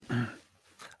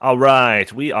All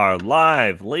right, we are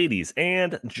live, ladies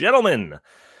and gentlemen.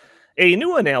 A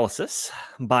new analysis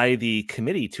by the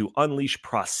Committee to Unleash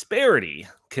Prosperity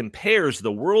compares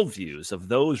the worldviews of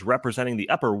those representing the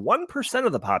upper 1%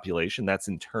 of the population, that's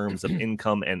in terms of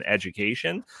income and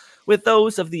education, with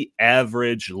those of the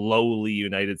average, lowly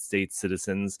United States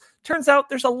citizens. Turns out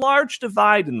there's a large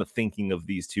divide in the thinking of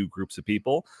these two groups of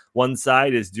people. One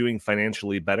side is doing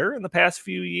financially better in the past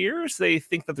few years. They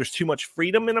think that there's too much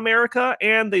freedom in America,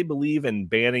 and they believe in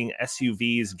banning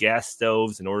SUVs, gas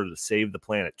stoves in order to save the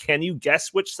planet. Can you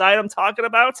guess which side I'm talking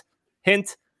about?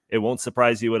 Hint, it won't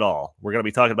surprise you at all. We're going to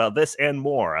be talking about this and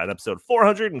more on episode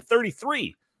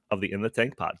 433 of the In the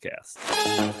Tank podcast.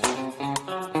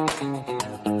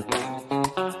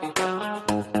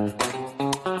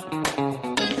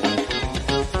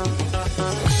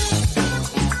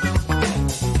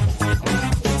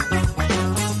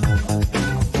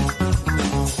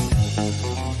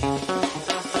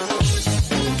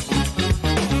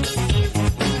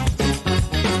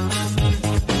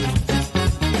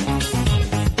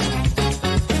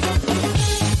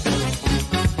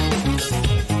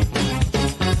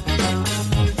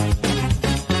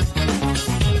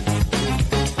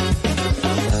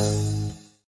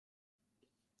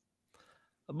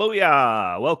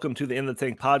 Booyah! Welcome to the In the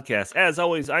Tank podcast. As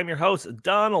always, I'm your host,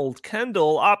 Donald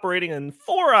Kendall, operating in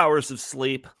 4 hours of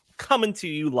sleep, coming to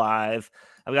you live.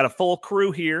 I've got a full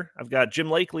crew here. I've got Jim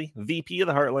Lakely, VP of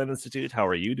the Heartland Institute. How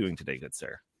are you doing today, good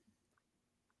sir?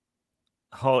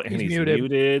 Oh, and he's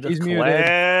muted. He's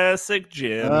Classic muted.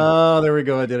 Jim. Oh, there we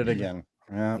go. I did it again.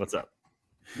 Yeah. What's up?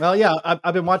 Well, yeah,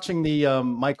 I've been watching the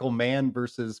Michael Mann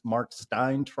versus Mark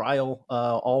Stein trial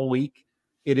all week.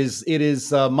 It is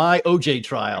my OJ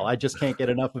trial. I just can't get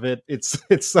enough of it. It's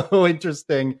so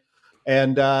interesting,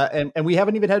 and we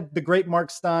haven't even had the great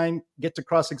Mark Stein get to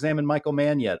cross-examine Michael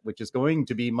Mann yet, which is going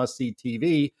to be must-see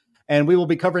TV. And we will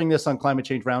be covering this on Climate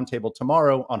Change Roundtable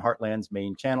tomorrow on Heartland's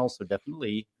main channel. So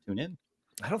definitely tune in.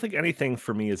 I don't think anything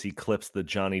for me has eclipsed the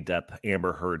Johnny Depp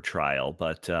Amber Heard trial,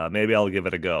 but maybe I'll give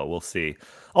it a go. We'll see.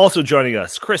 Also joining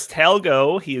us, Chris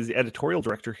Talgo. He is the editorial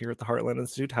director here at the Heartland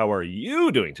Institute. How are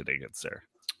you doing today, good sir?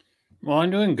 Well,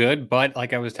 I'm doing good, but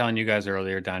like I was telling you guys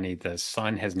earlier, Donnie, the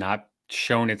sun has not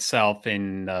shown itself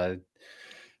in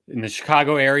the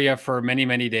Chicago area for many,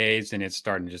 many days, and it's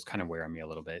starting to just kind of wear on me a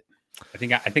little bit. I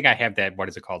think I have that, what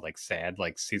is it called, like SAD,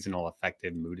 like seasonal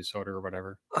affective mood disorder or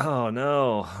whatever. Oh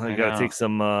no, I gotta take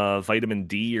some vitamin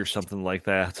D or something like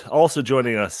that. Also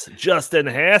joining us, Justin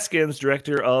Haskins,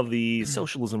 director of the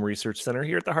Socialism Research Center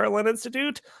here at the Heartland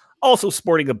Institute, also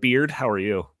sporting a beard. How are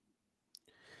you?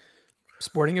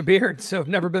 Sporting a beard, so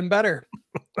never been better.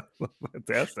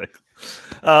 Fantastic.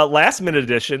 Last minute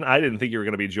edition. I didn't think you were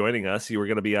going to be joining us. You were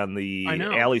going to be on the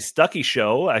Ali Stuckey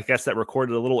show. I guess that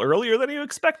recorded a little earlier than you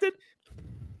expected.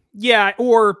 Yeah,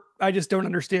 or I just don't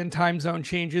understand time zone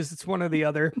changes. It's one or the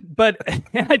other. But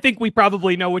I think we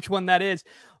probably know which one that is.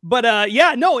 But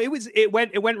it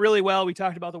went really well. We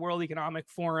talked about the World Economic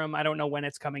Forum. I don't know when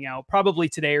it's coming out. Probably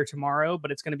today or tomorrow, but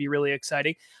it's going to be really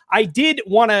exciting. I did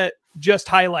want to just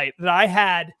highlight that I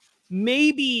had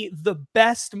maybe the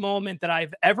best moment that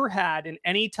I've ever had in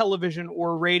any television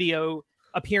or radio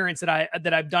appearance that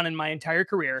I've done in my entire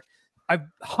career. I've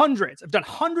done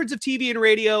hundreds of TV and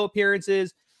radio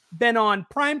appearances, been on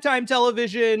primetime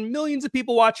television, millions of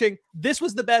people watching. This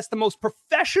was the most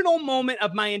professional moment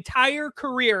of my entire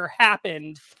career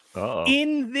happened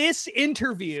in this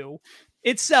interview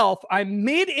itself. I'm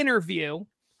mid-interview.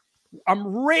 I'm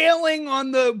railing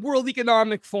on the World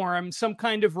Economic Forum, some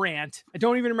kind of rant. I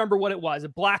don't even remember what it was.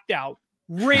 It blacked out.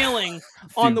 Railing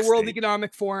on the World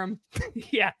Economic Forum.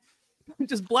 Yeah.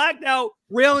 Just blacked out,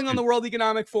 railing on the World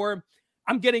Economic Forum.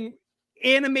 I'm getting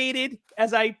animated,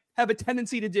 as I have a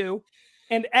tendency to do.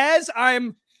 And as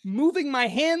I'm moving my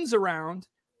hands around,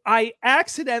 I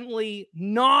accidentally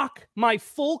knock my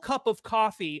full cup of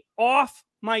coffee off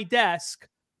my desk.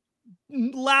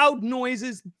 Loud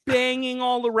noises banging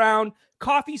all around.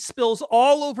 Coffee spills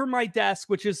all over my desk,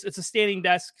 it's a standing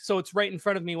desk, so it's right in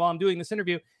front of me while I'm doing this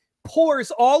interview.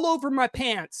 Pours all over my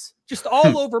pants, just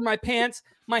all over my pants.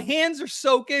 My hands are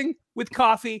soaking with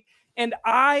coffee, and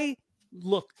I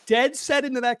look dead set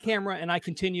into that camera, and I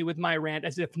continue with my rant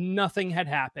as if nothing had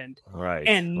happened. Right.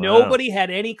 And nobody had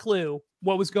any clue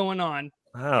what was going on.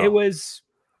 Wow.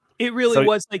 It really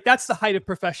was like, that's the height of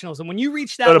professionalism. When you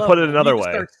reach that to level, put it another way,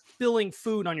 start spilling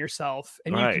food on yourself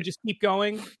and you can just keep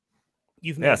going.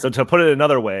 So to put it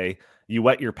another way, you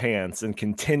wet your pants and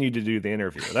continue to do the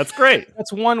interview. That's great.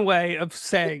 That's one way of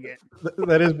saying it.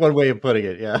 That is one way of putting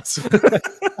it. Yes.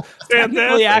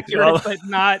 Technically accurate, but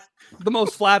not the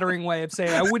most flattering way of saying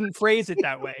it. I wouldn't phrase it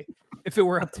that way if it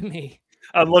were up to me.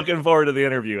 I'm looking forward to the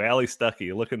interview. Ali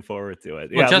Stuckey, looking forward to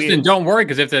it. Well, Justin, don't worry,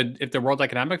 because if the World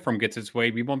Economic Forum gets its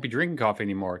way, we won't be drinking coffee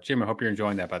anymore. Jim, I hope you're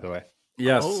enjoying that, by the way.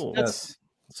 Yes, Oh. yes.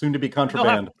 Soon to be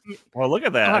contraband. Well, look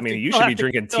at that. I mean, you should be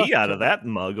drinking tea out of me. that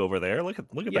mug over there. Look at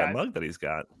that mug that he's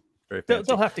got. Very fancy.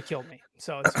 They'll have to kill me.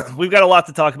 So we've got a lot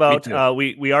to talk about.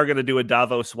 Me too. We are going to do a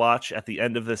Davos watch at the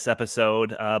end of this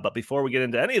episode. But before we get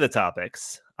into any of the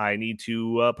topics, I need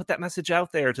to put that message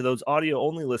out there to those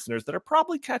audio-only listeners that are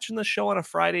probably catching the show on a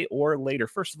Friday or later.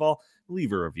 First of all,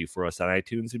 leave a review for us on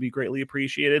iTunes. It'd be greatly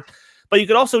appreciated. But you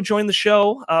could also join the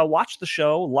show, watch the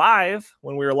show live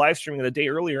when we were live streaming it a day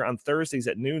earlier on Thursdays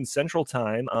at noon Central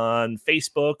Time on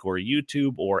Facebook or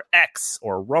YouTube or X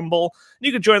or Rumble. And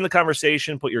you could join the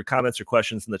conversation, put your comments or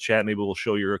questions in the chat. Maybe we'll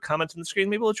show your comment on the screen.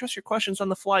 Maybe we'll address your questions on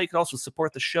the fly. You can also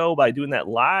support the show by doing that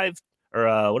live,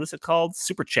 or what is it called?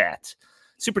 Super Chat.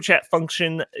 Super Chat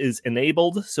function is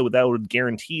enabled, so that would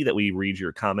guarantee that we read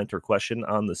your comment or question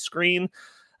on the screen.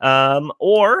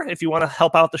 Or if you want to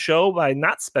help out the show by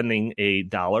not spending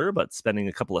 $1, but spending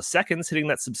a couple of seconds, hitting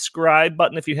that subscribe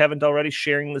button if you haven't already,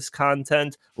 sharing this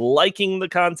content, liking the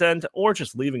content, or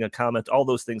just leaving a comment. All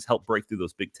those things help break through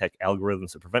those big tech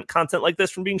algorithms to prevent content like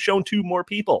this from being shown to more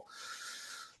people.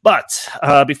 But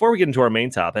before we get into our main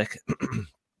topic,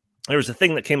 there was a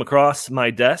thing that came across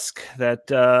my desk that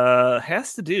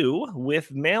has to do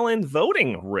with mail-in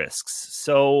voting risks.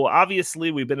 So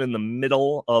obviously, we've been in the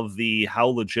middle of the how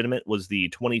legitimate was the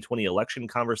 2020 election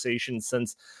conversation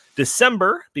since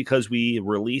December, because we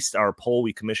released our poll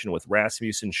we commissioned with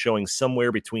Rasmussen showing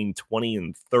somewhere between 20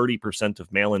 and 30%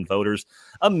 of mail-in voters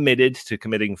admitted to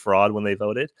committing fraud when they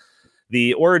voted.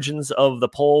 The origins of the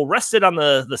poll rested on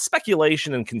the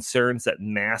speculation and concerns that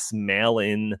mass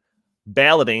mail-in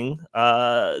balloting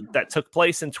that took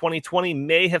place in 2020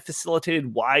 may have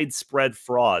facilitated widespread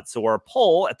fraud. So our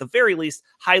poll, at the very least,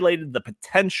 highlighted the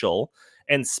potential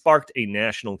and sparked a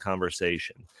national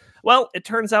conversation. Well, it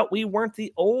turns out we weren't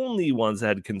the only ones that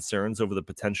had concerns over the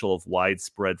potential of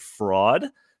widespread fraud.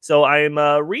 So I'm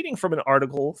reading from an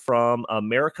article from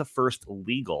America First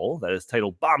Legal that is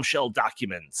titled Bombshell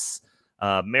Documents.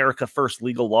 America First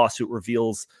Legal lawsuit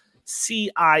reveals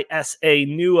CISA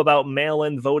knew about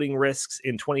mail-in voting risks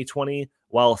in 2020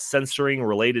 while censoring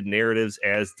related narratives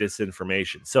as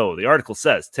disinformation. So the article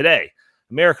says, today,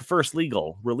 America First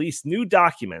Legal released new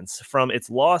documents from its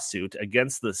lawsuit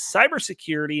against the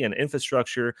Cybersecurity and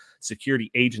Infrastructure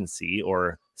Security Agency,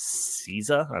 or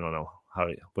CISA. I don't know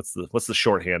what's the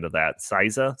shorthand of that.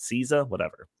 CISA,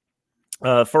 whatever.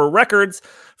 For records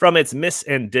from its Miss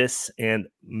and Dis and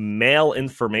mail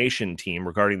information team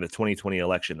regarding the 2020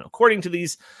 election. According to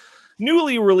these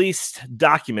newly released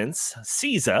documents,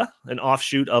 CISA, an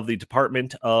offshoot of the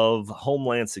Department of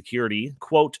Homeland Security,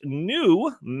 quote,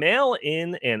 knew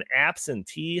mail-in and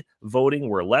absentee voting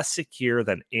were less secure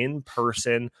than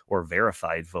in-person or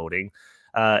verified voting.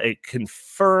 It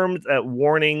confirmed that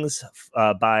warnings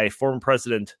by former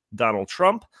President Donald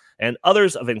Trump and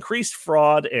others of increased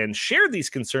fraud, and shared these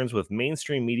concerns with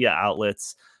mainstream media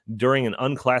outlets during an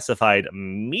unclassified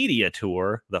media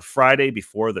tour the Friday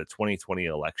before the 2020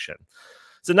 election.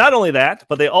 So not only that,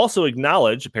 but they also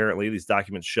acknowledge, apparently these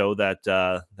documents show that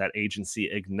that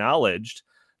agency acknowledged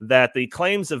that the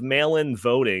claims of mail-in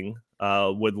voting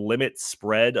would limit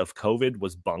spread of COVID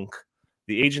was bunk.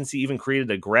 The agency even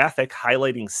created a graphic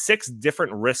highlighting 6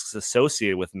 different risks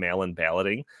associated with mail-in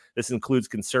balloting. This includes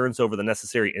concerns over the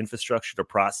necessary infrastructure to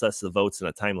process the votes in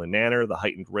a timely manner, the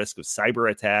heightened risk of cyber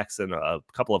attacks, and a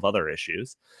couple of other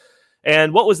issues.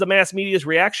 And what was the mass media's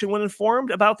reaction when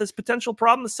informed about this potential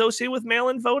problem associated with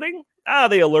mail-in voting?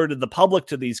 They alerted the public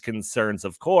to these concerns,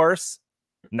 of course.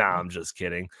 Nah, I'm just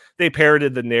kidding. They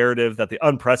parroted the narrative that the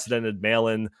unprecedented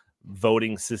mail-in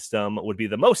voting system would be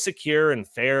the most secure and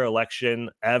fair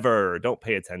election ever. Don't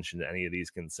pay attention to any of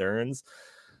these concerns.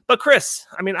 But Chris,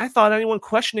 I mean, I thought anyone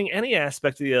questioning any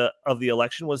aspect of the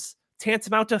election was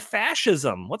tantamount to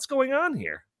fascism. What's going on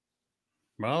here?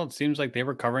 Well, it seems like they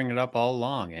were covering it up all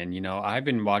along. And, I've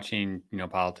been watching,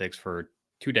 politics for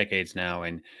 2 decades now.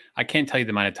 And I can't tell you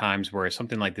the amount of times where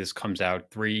something like this comes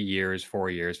out 3 years, 4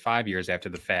 years, 5 years after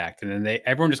the fact. And then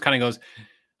everyone just kind of goes,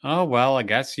 oh, well, I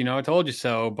guess, I told you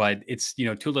so, but it's,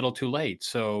 too little, too late.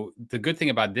 So the good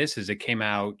thing about this is it came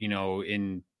out,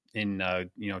 in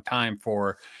time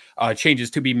for changes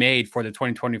to be made for the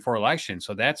 2024 election.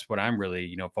 So that's what I'm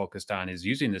really, focused on, is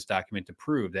using this document to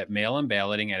prove that mail-in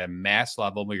balloting at a mass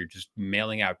level, where you're just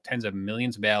mailing out tens of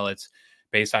millions of ballots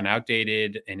based on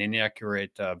outdated and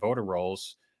inaccurate voter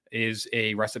rolls, is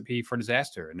a recipe for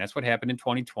disaster. And that's what happened in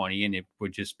 2020. And it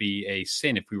would just be a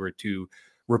sin if we were to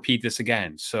repeat this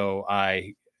again. So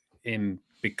I am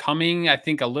becoming, I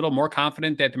think, a little more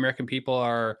confident that the American people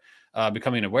are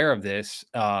becoming aware of this.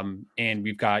 And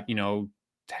we've got,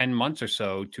 10 months or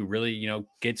so to really,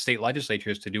 get state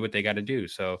legislatures to do what they got to do.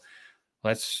 So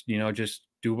let's, just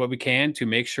do what we can to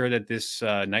make sure that this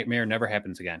nightmare never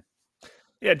happens again.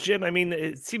 Yeah, Jim, I mean,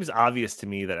 it seems obvious to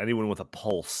me that anyone with a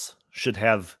pulse should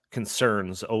have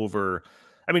concerns over,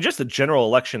 I mean, just the general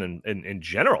election in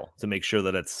general to make sure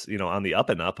that it's, on the up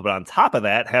and up. But on top of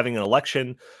that, having an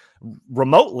election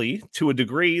remotely to a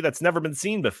degree that's never been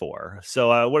seen before.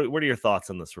 So what are your thoughts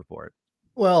on this report?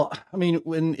 Well, I mean,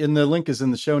 when the link is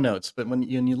in the show notes, but when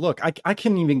you look, I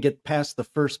can't even get past the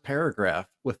first paragraph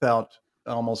without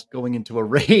almost going into a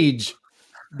rage,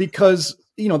 because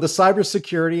the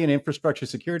Cybersecurity and Infrastructure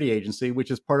Security Agency, which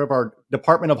is part of our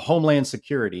Department of Homeland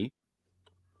Security,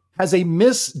 has a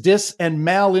dis, and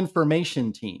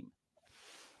malinformation team,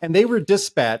 and they were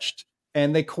dispatched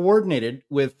and they coordinated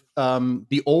with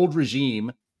the old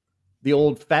regime, the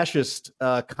old fascist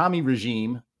commie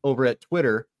regime over at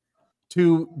Twitter,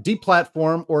 to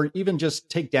deplatform or even just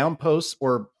take down posts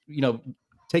or,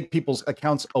 take people's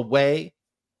accounts away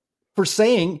for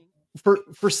saying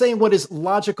what is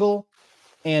logical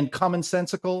and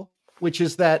commonsensical, which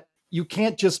is that you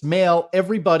can't just mail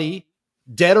everybody,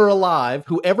 dead or alive,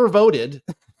 who ever voted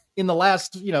in the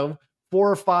last, 4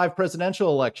 or 5 presidential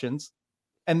elections,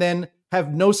 and then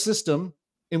have no system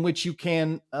in which you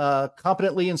can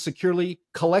competently and securely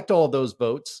collect all of those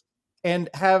votes and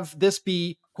have this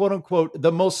be, quote unquote,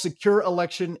 the most secure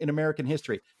election in American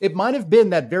history. It might have been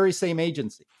that very same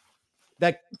agency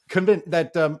that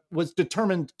was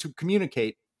determined to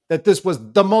communicate that this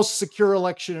was the most secure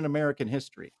election in American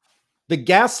history. The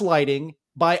gaslighting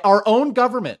by our own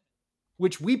government,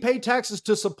 which we pay taxes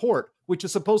to support, which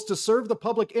is supposed to serve the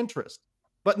public interest,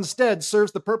 but instead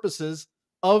serves the purposes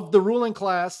of the ruling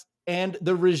class and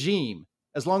the regime,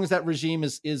 as long as that regime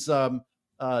is not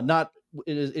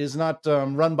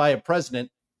run by a president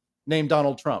named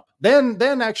Donald Trump.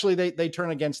 Then actually they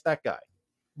turn against that guy.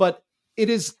 But it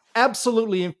is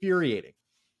absolutely infuriating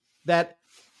that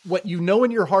what you know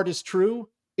in your heart is true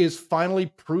is finally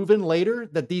proven later,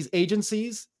 that these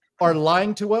agencies are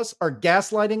lying to us, are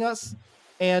gaslighting us.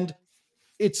 And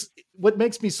it's what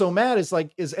makes me so mad is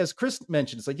as Chris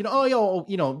mentioned, it's like,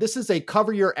 this is a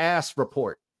cover your ass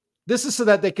report. This is so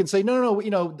that they can say, no,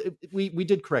 we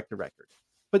did correct the record.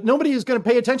 But nobody is going to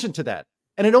pay attention to that.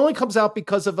 And it only comes out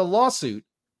because of a lawsuit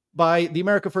by the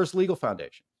America First Legal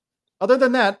Foundation. Other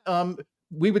than that,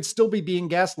 we would still be being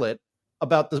gaslit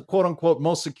about the quote unquote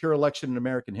most secure election in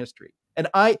American history. And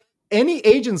any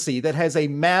agency that has a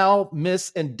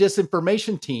mis, and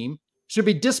disinformation team should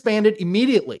be disbanded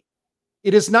immediately.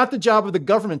 It is not the job of the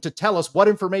government to tell us what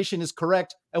information is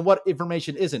correct and what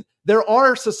information isn't. There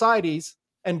are societies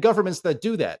and governments that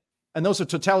do that. And those are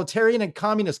totalitarian and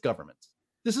communist governments.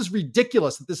 This is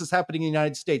ridiculous that this is happening in the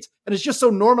United States. And it's just so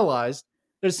normalized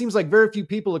that it seems like very few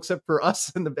people, except for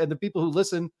us and the people who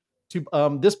listen to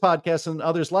this podcast and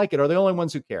others like it, are the only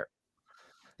ones who care.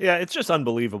 Yeah, it's just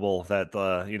unbelievable that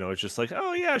it's just like,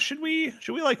 oh yeah, should we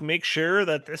like make sure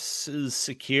that this is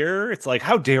secure? It's like,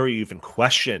 how dare you even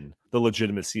question the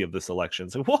legitimacy of this election?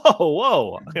 It's like,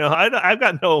 whoa, I've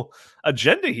got no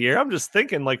agenda here. I'm just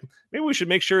thinking like maybe we should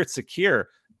make sure it's secure.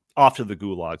 Off to the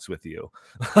gulags with you.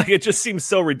 Like it just seems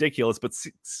so ridiculous, but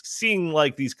seeing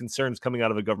like these concerns coming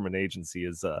out of a government agency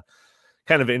is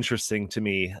kind of interesting to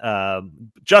me.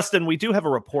 Justin, we do have a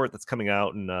report that's coming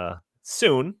out in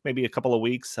soon, maybe a couple of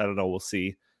weeks. I don't know. We'll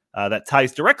see. That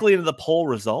ties directly into the poll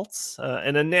results,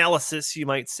 an analysis, you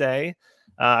might say.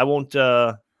 I won't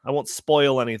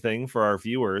spoil anything for our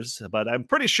viewers, but I'm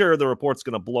pretty sure the report's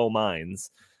going to blow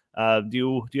minds.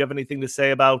 Do you have anything to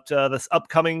say about this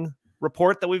upcoming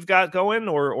report that we've got going,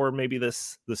 or maybe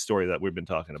this story that we've been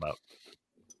talking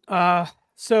about?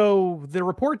 So the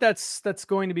report that's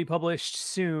going to be published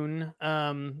soon,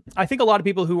 I think a lot of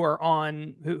people who are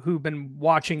who've been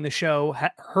watching the show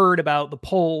heard about the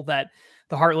poll that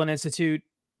the Heartland Institute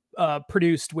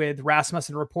produced with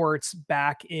Rasmussen Reports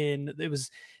back in, it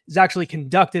was actually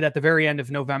conducted at the very end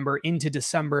of November into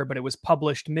December, but it was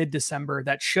published mid-December,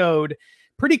 that showed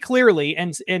pretty clearly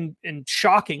and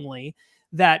shockingly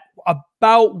that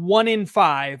about 1 in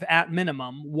 5, at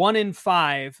minimum, 1 in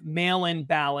 5 mail-in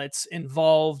ballots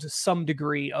involved some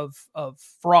degree of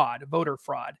fraud, voter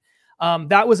fraud.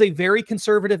 That was a very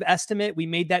conservative estimate. We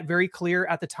made that very clear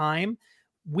at the time.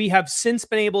 We have since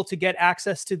been able to get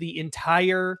access to the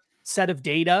entire set of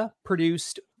data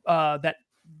produced by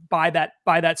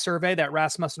that survey that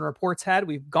Rasmussen Reports had.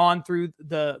 We've gone through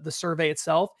the survey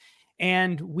itself,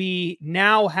 and we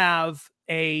now have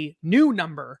a new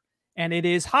number and it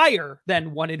is higher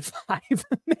than 1 in 5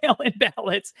 mail-in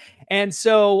ballots. And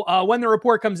so when the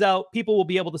report comes out, people will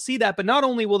be able to see that. But not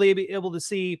only will they be able to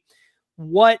see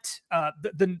what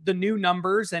the new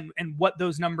numbers and what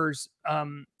those numbers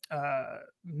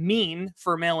mean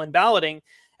for mail-in balloting,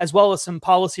 as well as some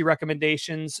policy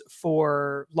recommendations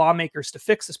for lawmakers to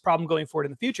fix this problem going forward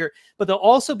in the future. But they'll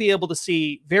also be able to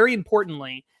see, very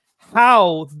importantly,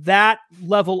 how that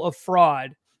level of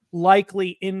fraud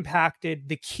likely impacted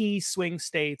the key swing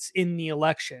states in the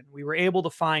election. We were able to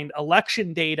find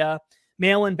election data,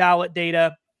 mail-in ballot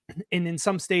data, and in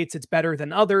some states it's better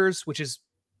than others, which is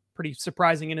pretty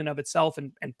surprising in and of itself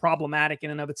and problematic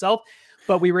in and of itself.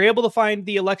 But we were able to find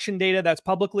the election data that's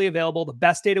publicly available, the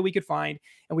best data we could find,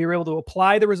 and we were able to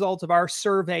apply the results of our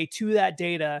survey to that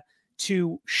data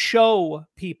to show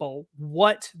people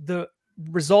what the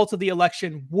results of the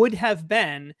election would have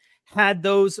been had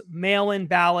those mail-in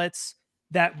ballots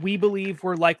that we believe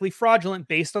were likely fraudulent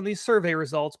based on these survey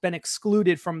results been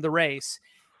excluded from the race.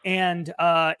 And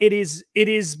it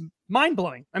is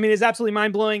mind-blowing. I mean, it's absolutely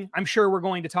mind-blowing. I'm sure we're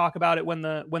going to talk about it when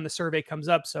the survey comes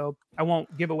up, so I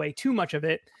won't give away too much of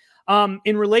it.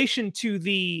 In relation to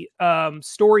the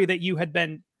story that you had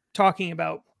been talking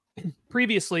about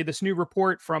previously, this new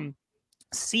report from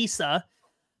CISA,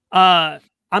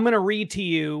 I'm going to read to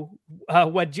you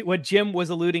what Jim was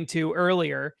alluding to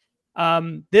earlier.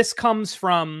 This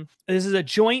is a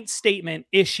joint statement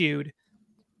issued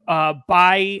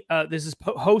this is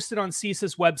hosted on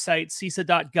CISA's website,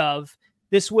 CISA.gov.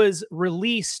 This was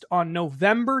released on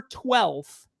November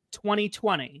 12th,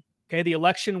 2020. Okay, the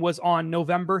election was on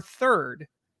November 3rd,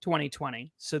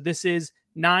 2020. So this is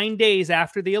 9 days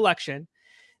after the election.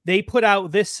 They put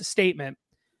out this statement.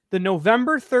 The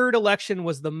November 3rd election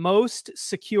was the most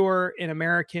secure in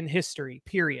American history,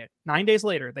 period. 9 days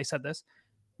later, they said this.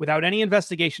 Without any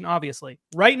investigation, obviously.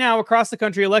 Right now, across the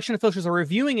country, election officials are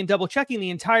reviewing and double-checking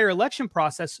the entire election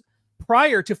process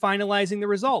prior to finalizing the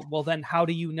result. Well, then how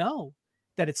do you know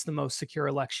that it's the most secure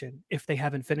election if they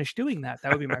haven't finished doing that?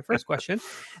 That would be my first question.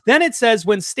 Then it says,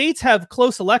 when states have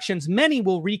close elections, many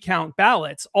will recount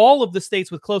ballots. All of the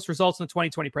states with close results in the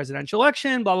 2020 presidential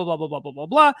election, blah, blah, blah, blah, blah, blah, blah,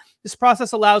 blah. This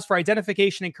process allows for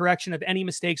identification and correction of any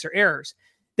mistakes or errors.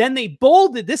 Then they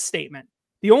bolded this statement,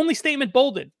 the only statement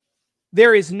bolded.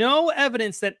 There is no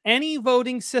evidence that any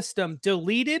voting system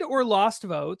deleted or lost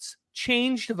votes,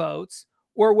 changed votes,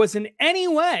 or was in any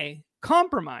way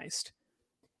compromised.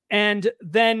 And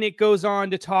then it goes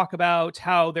on to talk about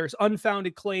how there's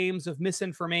unfounded claims of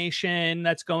misinformation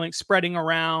that's spreading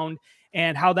around,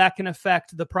 and how that can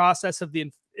affect the process of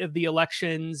the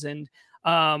elections, and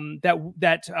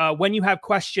that when you have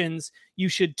questions, you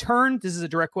should turn. This is a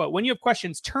direct quote. When you have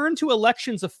questions, turn to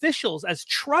elections officials as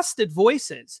trusted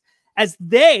voices, as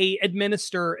they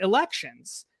administer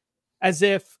elections, as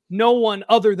if no one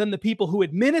other than the people who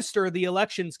administer the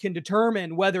elections can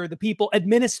determine whether the people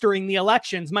administering the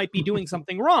elections might be doing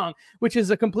something wrong, which is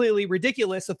a completely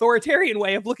ridiculous authoritarian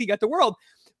way of looking at the world.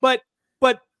 But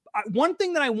one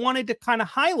thing that I wanted to kind of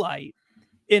highlight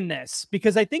in this,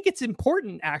 because I think it's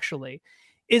important actually,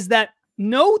 is that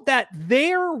note that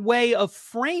their way of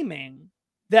framing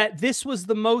that this was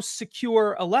the most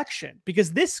secure election,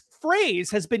 because this phrase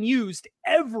has been used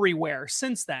everywhere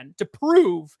since then to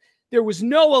prove there was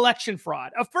no election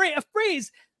fraud. A phrase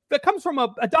that comes from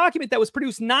a document that was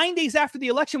produced 9 days after the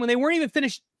election when they weren't even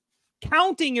finished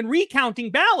counting and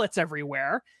recounting ballots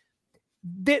everywhere.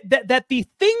 That the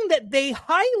thing that they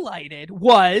highlighted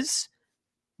was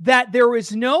that there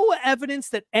was no evidence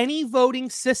that any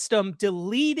voting system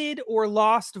deleted or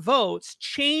lost votes,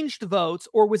 changed votes,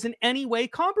 or was in any way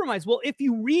compromised. Well, if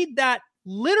you read that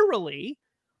literally,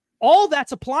 all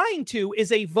that's applying to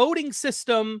is a voting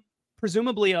system,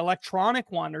 presumably an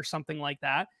electronic one or something like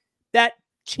that, that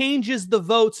changes the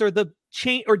votes or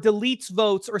or deletes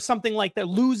votes or something like that,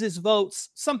 loses votes,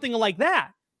 something like that.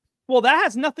 Well, that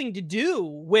has nothing to do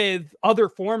with other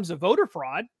forms of voter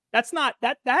fraud.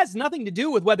 That has nothing to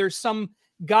do with whether some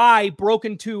guy broke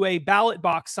into a ballot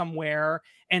box somewhere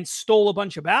and stole a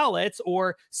bunch of ballots,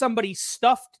 or somebody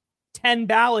stuffed 10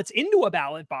 ballots into a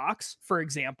ballot box, for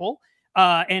example,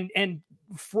 and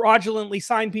fraudulently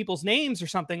signed people's names or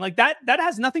something like that. That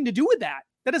has nothing to do with that.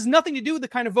 That has nothing to do with the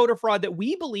kind of voter fraud that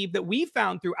we believe that we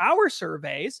found through our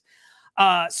surveys.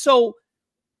 So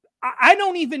I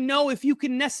don't even know if you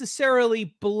can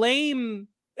necessarily blame.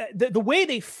 The way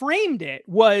they framed it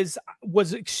was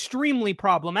extremely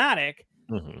problematic.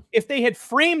 Mm-hmm. If they had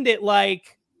framed it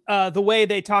like the way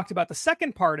they talked about the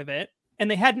second part of it, and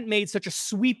they hadn't made such a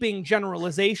sweeping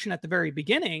generalization at the very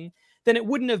beginning, then it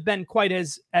wouldn't have been quite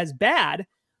as bad.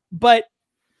 But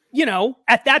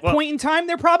at that point in time,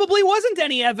 there probably wasn't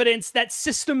any evidence that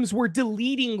systems were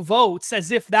deleting votes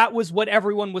as if that was what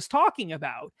everyone was talking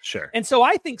about. Sure. And so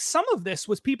I think some of this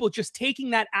was people just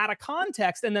taking that out of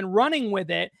context and then running with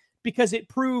it because it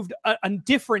proved a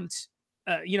different,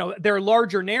 their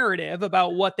larger narrative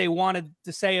about what they wanted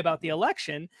to say about the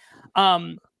election.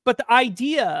 But the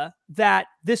idea that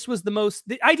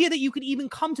the idea that you could even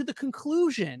come to the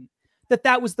conclusion that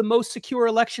that was the most secure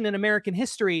election in American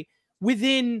history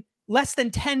within less than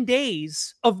 10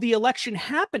 days of the election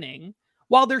happening,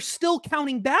 while they're still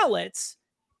counting ballots,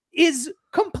 is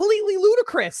completely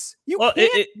ludicrous. You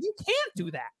can't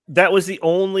do that. That was the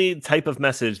only type of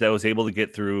message that was able to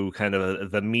get through kind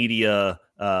of the media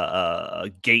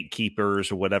gatekeepers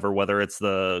or whatever, whether it's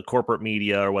the corporate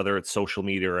media or whether it's social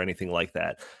media or anything like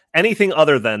that. Anything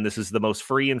other than this is the most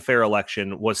free and fair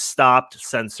election was stopped,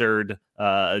 censored,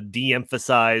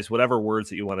 de-emphasized, whatever words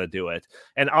that you want to do it.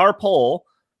 And our poll,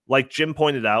 like Jim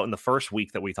pointed out in the first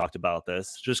week that we talked about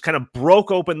this, just kind of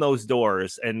broke open those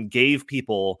doors and gave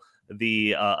people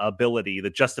the ability, the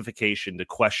justification to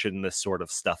question this sort of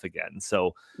stuff again.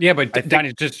 So yeah, but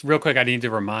Donnie, just real quick, I need to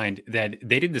remind that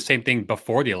they did the same thing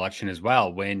before the election as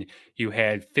well. When you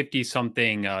had 50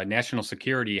 something national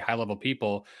security high level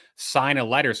people sign a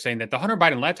letter saying that the Hunter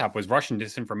Biden laptop was Russian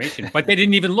disinformation, but they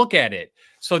didn't even look at it.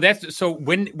 So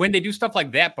when they do stuff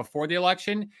like that before the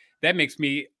election, that makes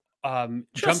me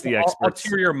jump the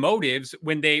ulterior motives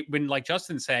when like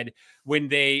Justin said, when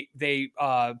they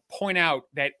point out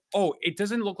that, it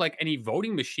doesn't look like any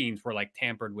voting machines were like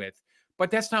tampered with, but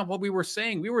that's not what we were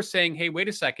saying. We were saying, hey, wait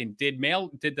a second, did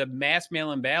the mass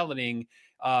mail-in balloting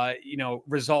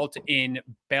result in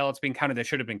ballots being counted that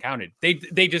should have been counted?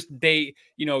 They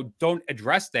don't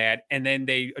address that, and then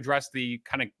they address the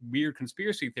kind of weird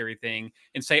conspiracy theory thing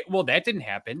and say, well, that didn't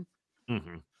happen.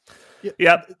 Mm-hmm.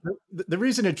 Yeah. The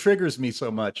reason it triggers me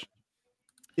so much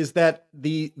is that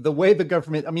the way the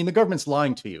government's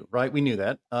lying to you, right? We knew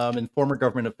that. And former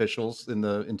government officials in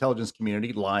the intelligence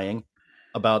community lying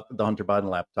about the Hunter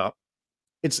Biden laptop.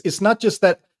 It's not just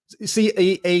that. See,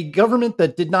 a government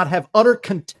that did not have utter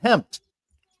contempt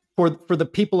for the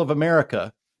people of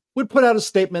America would put out a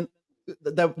statement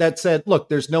that said, look,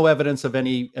 there's no evidence of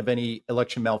any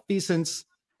election malfeasance.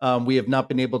 We have not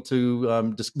been able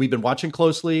to. We've been watching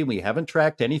closely. We haven't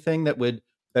tracked anything that would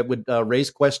raise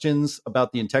questions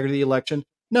about the integrity of the election.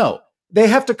 No, they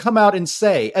have to come out and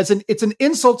say, it's an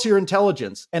insult to your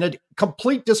intelligence and a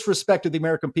complete disrespect to the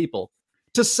American people,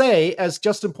 to say, as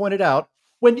Justin pointed out,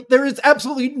 when there is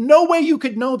absolutely no way you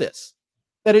could know this,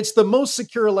 that it's the most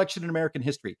secure election in American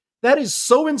history. That is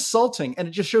so insulting, and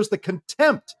it just shows the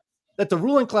contempt that the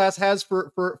ruling class has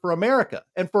for America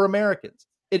and for Americans.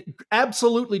 It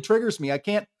absolutely triggers me.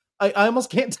 I almost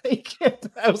can't take it.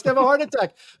 I almost have a heart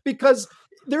attack because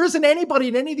there isn't anybody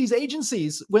in any of these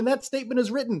agencies when that statement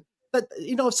is written that,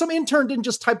 if some intern didn't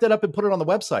just type that up and put it on the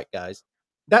website, guys,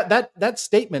 that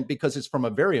statement, because it's from a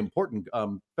very important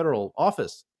federal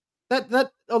office,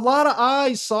 that a lot of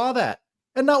eyes saw that,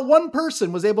 and not one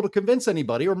person was able to convince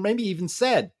anybody, or maybe even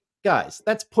said, guys,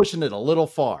 that's pushing it a little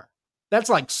far. That's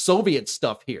like Soviet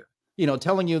stuff here,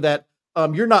 telling you that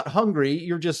you're not hungry,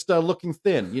 you're just looking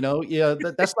thin.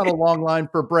 That's not a long line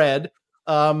for bread.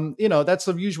 That's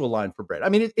the usual line for bread. I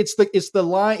mean, it's the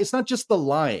lie. It's not just the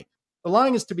lying. The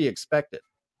lying is to be expected.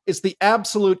 It's the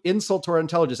absolute insult to our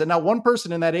intelligence. And now one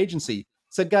person in that agency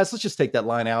said, guys, let's just take that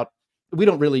line out. We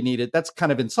don't really need it. That's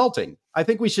kind of insulting. I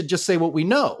think we should just say what we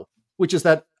know, which is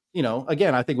that,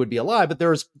 again, I think would be a lie, but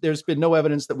there's been no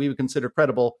evidence that we would consider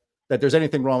credible that there's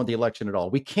anything wrong with the election at all.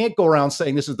 We can't go around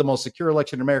saying this is the most secure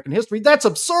election in American history. That's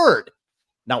absurd.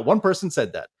 Not one person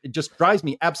said that. It just drives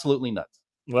me absolutely nuts.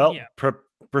 Well, yeah.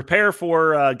 Prepare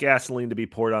for gasoline to be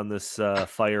poured on this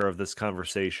fire of this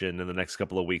conversation in the next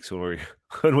couple of weeks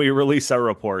when we release our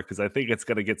report, because I think it's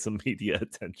going to get some media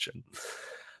attention.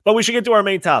 But we should get to our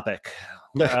main topic.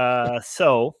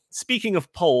 So, speaking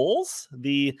of polls,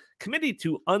 the Committee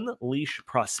to Unleash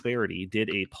Prosperity did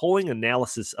a polling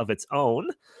analysis of its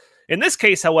own. In this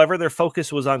case, however, their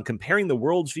focus was on comparing the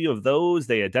worldview of those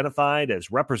they identified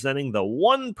as representing the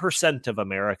 1% of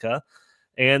America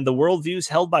and the worldviews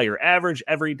held by your average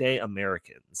everyday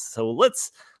Americans. So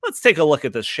let's take a look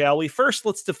at this, shall we? First,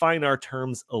 let's define our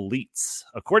terms elites.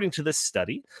 According to this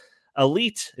study,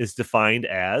 elite is defined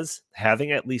as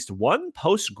having at least one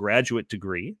postgraduate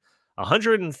degree,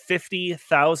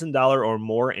 $150,000 or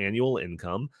more annual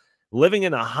income, living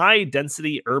in a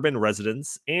high-density urban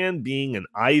residence, and being an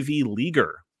Ivy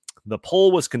Leaguer. The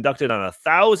poll was conducted on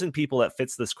 1,000 people that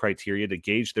fits this criteria to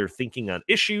gauge their thinking on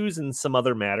issues and some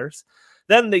other matters.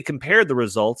 Then they compared the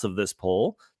results of this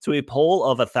poll to a poll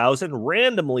of 1,000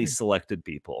 randomly selected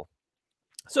people.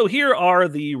 So here are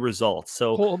the results.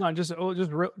 So hold on, just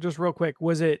real quick.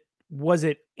 Was it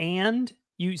and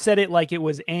you said it like it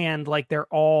was and like they're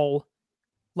all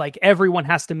like everyone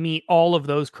has to meet all of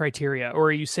those criteria, or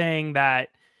are you saying that?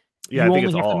 Yeah, you I think only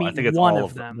it's have to all. meet I think it's one all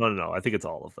of them. No. I think it's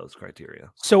all of those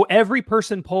criteria. So every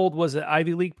person polled was an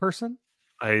Ivy League person?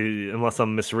 Unless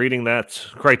I'm misreading that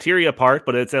criteria part,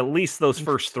 but it's at least those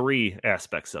first three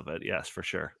aspects of it. Yes, for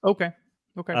sure. Okay.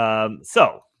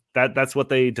 So that's what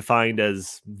they defined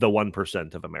as the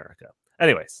 1% of America.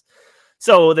 Anyways,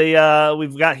 so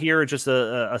we've got here just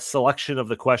a selection of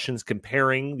the questions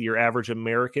comparing your average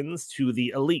Americans to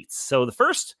the elites. So the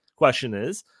first question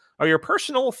is, are your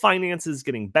personal finances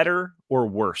getting better or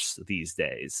worse these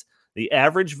days? The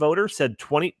average voter said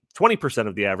 20%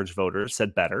 of the average voters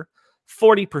said better,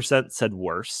 40% said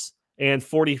worse, and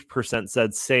 40%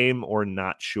 said same or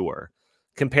not sure.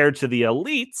 Compared to the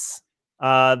elites,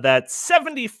 that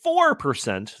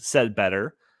 74% said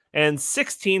better, and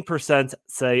 16%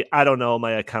 say, I don't know,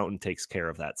 my accountant takes care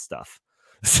of that stuff.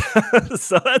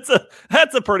 So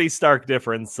that's a pretty stark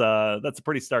difference. That's a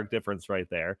pretty stark difference right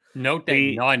there. Note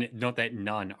that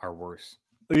none are worse.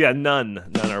 Yeah, none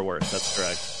are worse. That's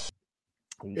correct.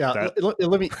 Yeah,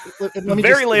 let me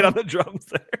very late on the drums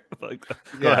there.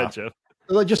 Go ahead, Joe.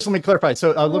 Just let me clarify.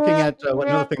 So, looking at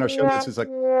another thing in our show notes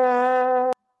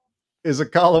is a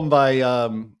column by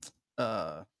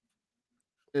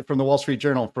from the Wall Street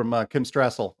Journal from Kim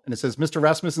Strassel, and it says Mr.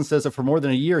 Rasmussen says that for more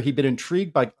than a year he'd been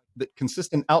intrigued by the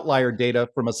consistent outlier data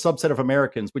from a subset of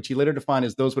Americans, which he later defined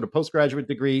as those with a postgraduate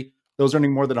degree, those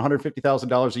earning more than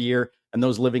 $150,000 a year, and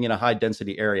those living in a high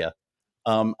density area.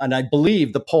 And I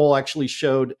believe the poll actually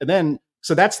showed, and then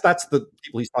so that's the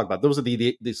people he's talking about. Those are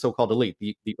the so-called elite,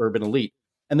 the urban elite,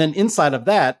 and then inside of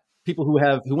that, people who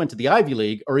went to the Ivy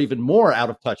League are even more out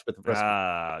of touch with the rest.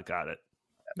 Got it.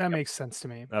 That makes sense to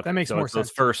me. Okay, that makes more sense.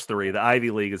 Those first three, the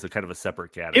Ivy League is a kind of a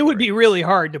separate category. It would be really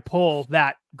hard to pull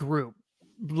that group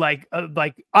like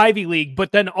Ivy League,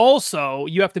 but then also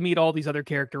you have to meet all these other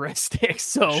characteristics.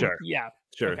 So sure.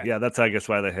 Okay. Yeah, that's I guess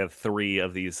why they have three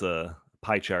of these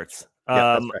pie charts.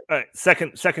 Yeah, that's right. All right,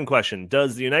 second question.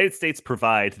 Does the United States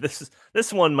provide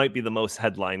this one might be the most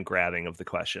headline grabbing of the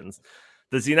questions.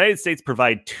 Does the United States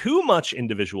provide too much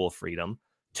individual freedom,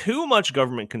 too much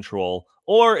government control,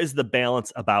 or is the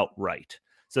balance about right?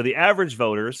 So the average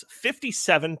voters,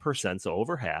 57%, so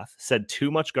over half, said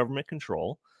too much government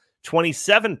control.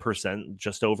 27%,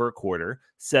 just over a quarter,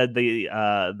 said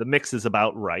the mix is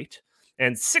about right.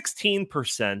 And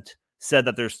 16% said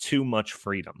that there's too much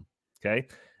freedom. Okay.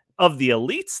 Of the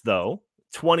elites, though,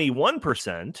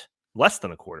 21%, less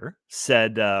than a quarter,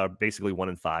 said basically 1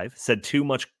 in 5, said too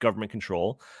much government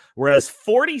control, whereas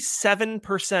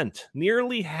 47%,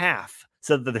 nearly half,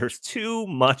 said that there's too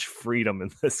much freedom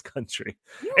in this country.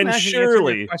 And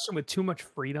surely, a question with too much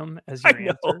freedom as your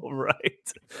answer,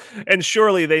 right? And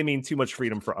surely they mean too much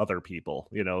freedom for other people.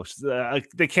 You know,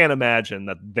 they can't imagine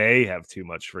that they have too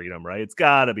much freedom, right? It's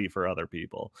got to be for other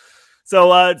people.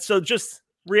 So just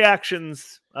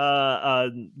reactions,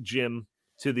 Jim,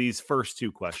 to these first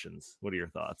two questions. What are your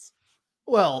thoughts?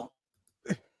 Well,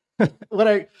 what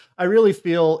I really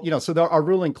feel, so our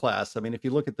ruling class, I mean, if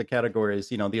you look at the categories,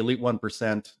 the elite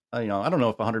 1%, I don't know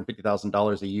if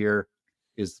 $150,000 a year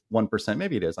is 1%.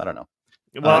 Maybe it is. I don't know.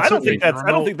 Well, I don't think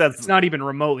that's it's not even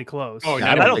remotely close. Oh,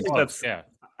 yeah, I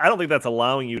don't think that's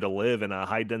allowing you to live in a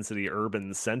high density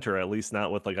urban center, at least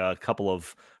not with like a couple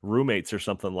of roommates or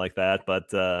something like that.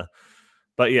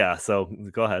 But yeah, so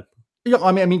go ahead. Yeah,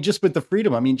 I mean, just with the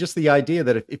freedom, I mean, just the idea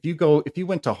that if you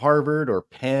went to Harvard or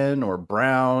Penn or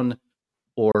Brown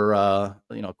or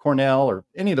Cornell or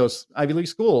any of those Ivy League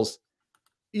schools,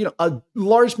 a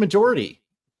large majority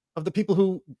of the people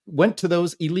who went to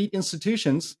those elite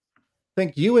institutions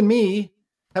think you and me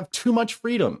have too much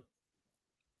freedom.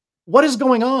 What is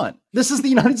going on? This is the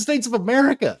United States of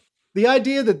America. The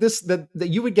idea that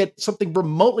you would get something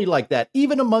remotely like that,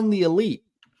 even among the elite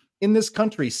in this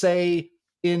country, say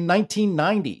in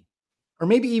 1990, or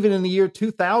maybe even in the year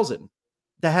 2000,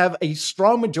 to have a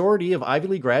strong majority of Ivy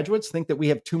League graduates think that we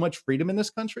have too much freedom in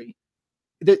this country.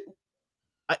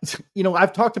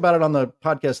 I've talked about it on the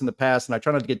podcast in the past, and I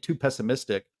try not to get too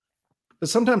pessimistic, but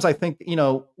sometimes I think,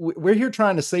 we're here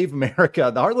trying to save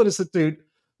America. The Heartland Institute,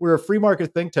 we're a free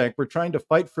market think tank. We're trying to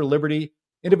fight for liberty,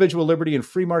 individual liberty, and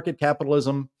free market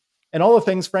capitalism, and all the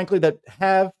things, frankly, that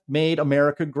have made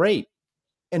America great.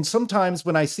 And sometimes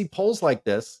when I see polls like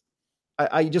this,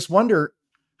 I just wonder,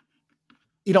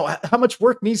 how much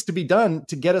work needs to be done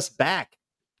to get us back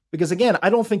Because again, I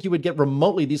don't think you would get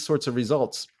remotely these sorts of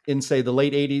results in, say, the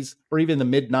late 80s or even the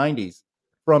mid 90s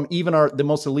from even the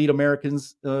most elite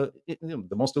Americans, the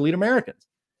most elite Americans.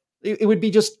 It would be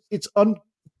it's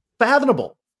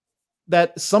unfathomable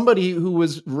that somebody who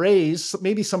was raised,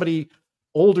 maybe somebody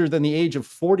older than the age of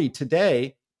 40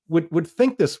 today, would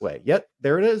think this way. Yet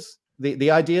there it is.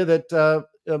 The idea that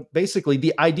basically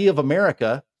the idea of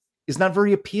America is not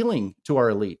very appealing to our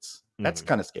elites. That's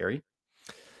kind of scary.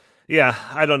 Yeah,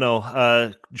 I don't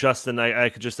know, Justin. I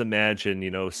could just imagine,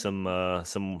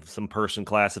 some person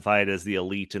classified as the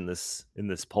elite in this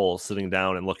poll, sitting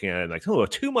down and looking at it like, oh,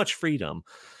 too much freedom.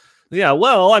 Yeah,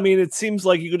 well, I mean, it seems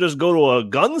like you could just go to a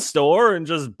gun store and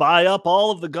just buy up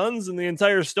all of the guns in the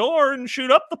entire store and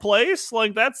shoot up the place.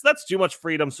 Like that's too much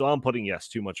freedom. So I'm putting yes,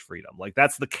 too much freedom. Like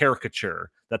that's the caricature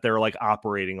that they're like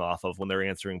operating off of when they're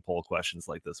answering poll questions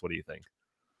like this. What do you think?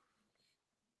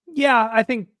 Yeah, I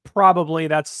think probably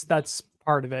that's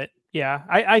part of it. Yeah,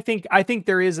 I think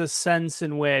there is a sense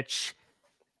in which,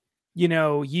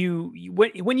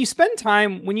 when you spend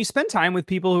time with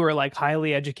people who are like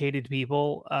highly educated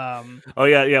people.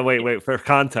 Wait. For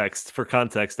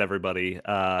context, everybody.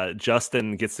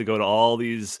 Justin gets to go to all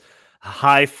these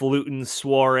highfalutin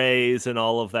soirees and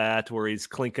all of that, where he's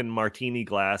clinking martini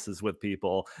glasses with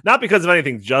people, not because of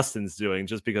anything Justin's doing,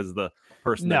 just because of the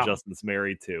person that Justin's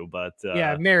married to. But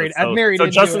I've married. So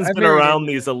Justin's been around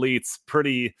these elites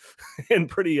pretty.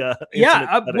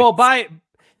 Well,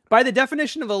 by the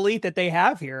definition of elite that they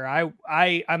have here,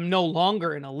 I'm no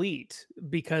longer an elite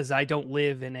because I don't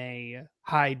live in a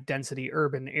high density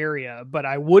urban area, but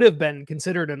I would have been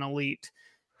considered an elite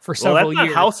for several years.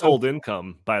 Years. Household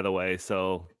income, by the way.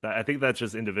 So I think that's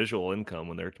just individual income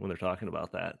when they're talking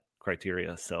about that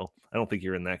criteria. So I don't think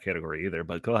you're in that category either.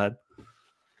 But go ahead.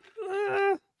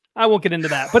 I won't get into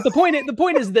that. But the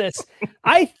point is this: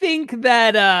 I think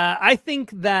that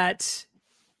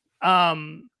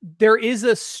there is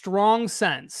a strong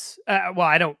sense.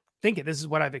 I don't think it. This is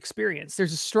what I've experienced.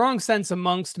 There's a strong sense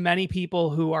amongst many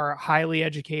people who are highly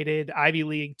educated, Ivy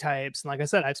League types. And like I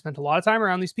said, I've spent a lot of time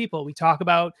around these people. We talk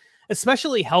about,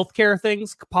 especially healthcare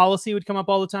things, policy would come up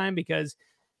all the time because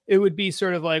it would be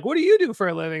sort of like, what do you do for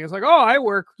a living? It's like, oh, I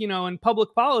work, in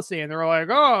public policy. And they're like,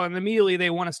 oh, and immediately they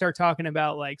want to start talking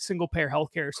about like single payer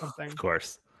healthcare or something. Of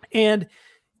course. And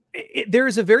there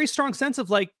is a very strong sense of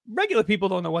like regular people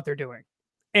don't know what they're doing.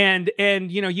 And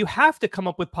you have to come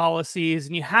up with policies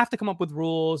and you have to come up with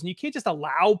rules, and you can't just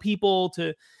allow people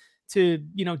to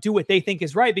do what they think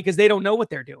is right because they don't know what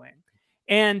they're doing.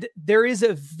 And there is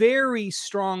a very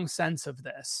strong sense of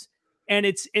this. And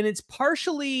it's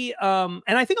partially, and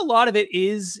I think a lot of it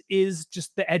is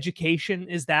just the education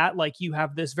is that like you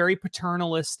have this very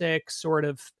paternalistic sort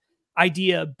of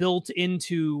idea built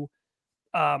into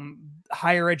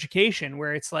higher education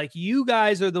where it's like, you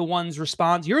guys are the ones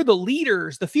you're the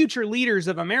leaders, the future leaders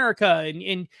of America.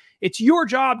 And it's your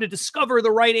job to discover the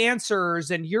right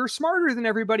answers, and you're smarter than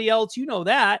everybody else. You know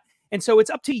that. And so it's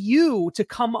up to you to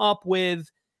come up with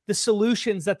the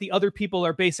solutions that the other people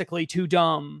are basically too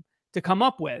dumb to come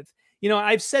up with.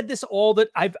 I've said this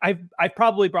I've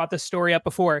probably brought this story up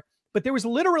before, but there was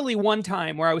literally one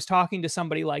time where I was talking to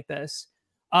somebody like this,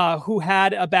 who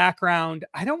had a background.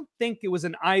 I don't think it was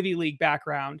an Ivy League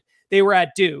background. They were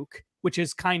at Duke, which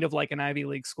is kind of like an Ivy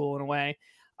League school in a way.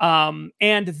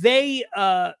 And they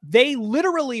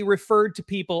literally referred to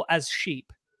people as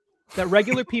sheep, that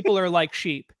regular people are like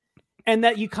sheep, and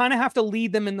that you kind of have to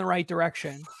lead them in the right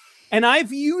direction. And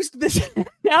I've used this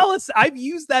analysis. I've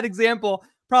used that example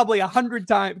probably 100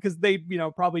 times because they,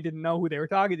 probably didn't know who they were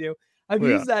talking to. I've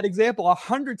used that example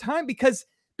 100 times because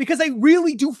I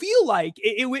really do feel like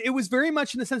it was very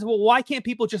much in the sense of, well, why can't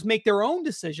people just make their own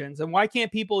decisions? And why can't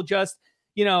people just,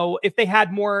 if they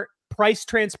had more price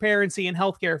transparency in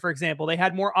healthcare, for example, they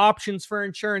had more options for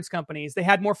insurance companies, they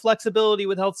had more flexibility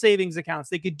with health savings accounts,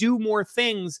 they could do more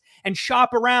things and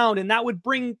shop around, and that would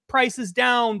bring prices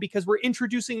down because we're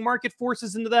introducing market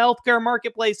forces into the healthcare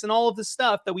marketplace and all of this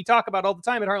stuff that we talk about all the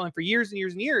time at Heartland for years and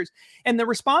years and years. And the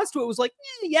response to it was like,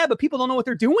 yeah, but people don't know what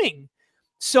they're doing.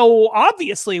 So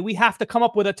obviously we have to come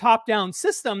up with a top-down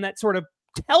system that sort of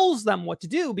tells them what to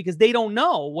do because they don't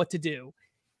know what to do.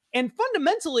 And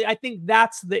fundamentally, I think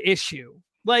that's the issue.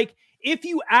 Like, if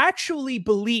you actually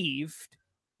believed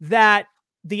that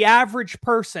the average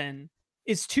person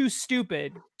is too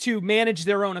stupid to manage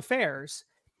their own affairs,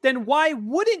 then why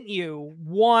wouldn't you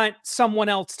want someone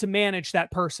else to manage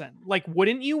that person? Like,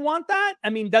 wouldn't you want that? I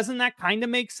mean, doesn't that kind of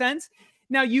make sense?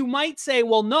 Now, you might say,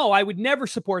 well, no, I would never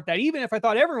support that, even if I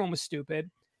thought everyone was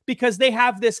stupid, because they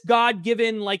have this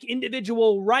God-given, like,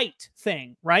 individual right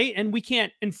thing, right? And we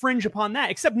can't infringe upon that,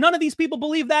 except none of these people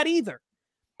believe that either.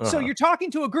 So you're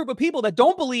talking to a group of people that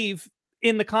don't believe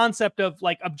in the concept of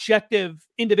like objective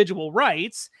individual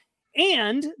rights,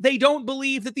 and they don't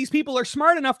believe that these people are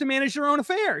smart enough to manage their own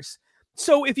affairs.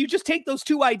 So if you just take those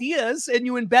two ideas and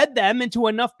you embed them into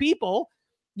enough people,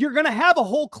 you're going to have a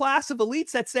whole class of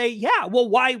elites that say, yeah, well,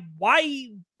 why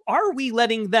are we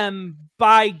letting them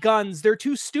buy guns? They're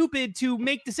too stupid to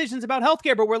make decisions about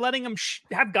healthcare, but we're letting them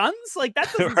have guns? Like,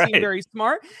 that doesn't seem very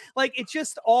smart. Like, it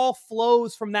just all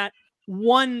flows from that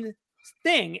one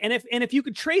thing. And if you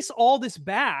could trace all this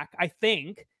back, I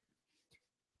think,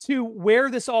 to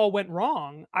where this all went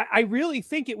wrong, I really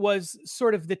think it was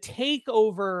sort of the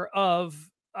takeover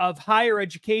of higher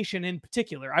education in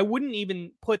particular. I wouldn't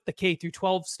even put the K through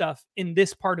 12 stuff in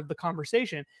this part of the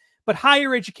conversation, but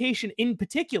higher education in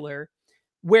particular,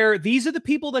 where these are the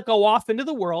people that go off into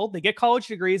the world, they get college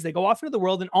degrees, they go off into the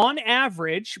world, and on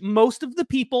average, most of the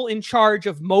people in charge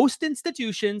of most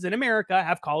institutions in America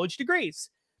have college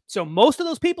degrees. So most of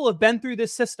those people have been through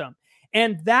this system.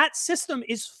 And that system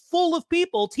is full of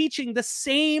people teaching the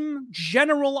same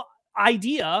general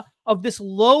idea of this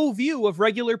low view of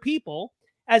regular people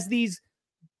as these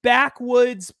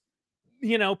backwoods,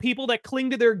 people that cling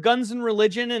to their guns and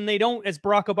religion, and they don't, as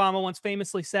Barack Obama once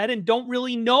famously said, and don't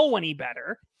really know any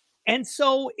better. And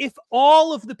so if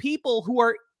all of the people who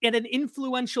are at an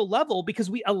influential level, because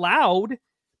we allowed,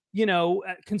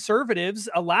 conservatives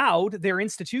allowed their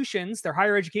institutions, their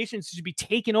higher education to be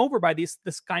taken over by this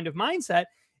kind of mindset.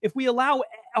 If we allow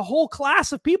a whole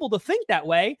class of people to think that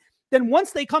way, then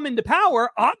once they come into power,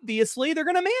 obviously they're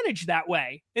going to manage that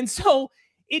way. And so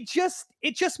it just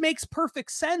makes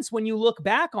perfect sense when you look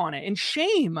back on it. And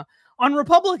shame on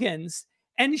Republicans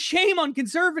and shame on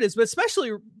conservatives, but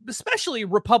especially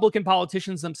Republican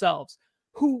politicians themselves,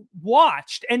 who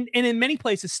watched and in many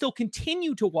places still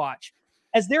continue to watch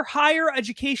as their higher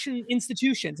education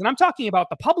institutions, and I'm talking about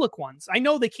the public ones. I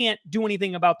know they can't do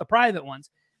anything about the private ones,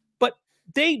 but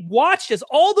they watched as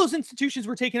all those institutions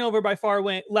were taken over by far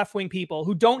left-wing people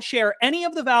who don't share any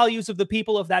of the values of the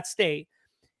people of that state.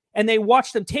 And they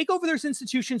watched them take over those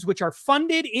institutions, which are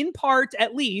funded in part,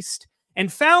 at least,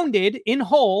 and founded in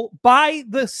whole by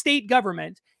the state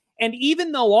government. And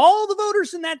even though most of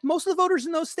the voters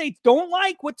in those states don't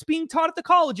like what's being taught at the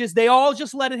colleges, they all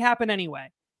just let it happen anyway.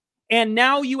 And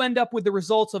now you end up with the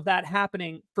results of that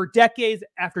happening for decades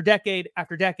after decade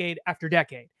after decade after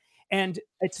decade. And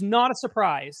it's not a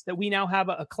surprise that we now have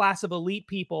a class of elite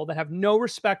people that have no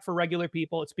respect for regular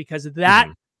people. It's because of that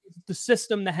is the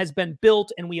system that has been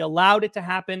built, and we allowed it to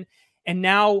happen. And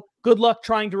now good luck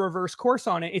trying to reverse course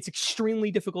on it. It's extremely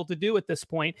difficult to do at this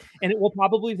point, and it will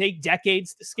probably take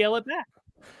decades to scale it back.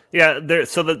 Yeah,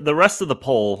 so the rest of the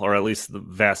poll, or at least the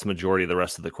vast majority of the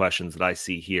rest of the questions that I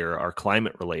see here, are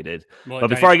climate related. But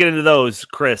before I get into those,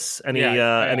 Chris,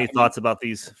 any thoughts about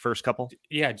these first couple?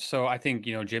 Yeah, so I think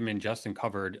Jim and Justin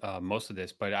covered most of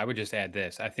this, but I would just add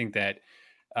this. I think that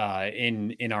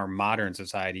in our modern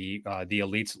society, the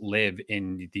elites live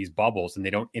in these bubbles, and they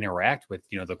don't interact with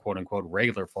the quote unquote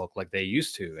regular folk like they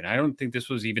used to. And I don't think this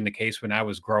was even the case when I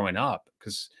was growing up,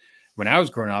 because when I was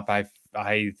growing up,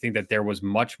 I think that there was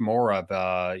much more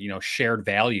of shared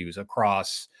values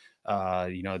across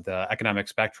the economic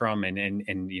spectrum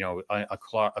and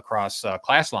across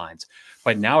class lines.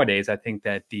 But nowadays, I think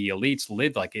that the elites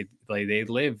live they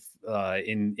live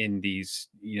in these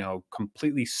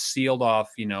completely sealed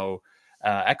off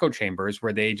echo chambers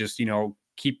where they just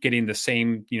keep getting the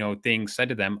same thing said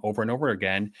to them over and over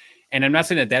again. And I'm not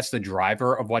saying that that's the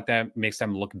driver of what that makes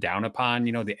them look down upon,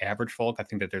 the average folk. I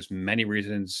think that there's many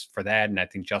reasons for that. And I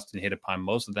think Justin hit upon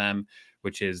most of them,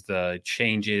 which is the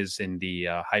changes in the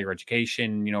higher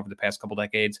education, over the past couple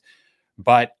decades.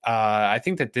 But I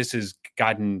think that this has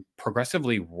gotten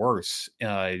progressively worse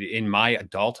in my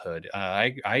adulthood.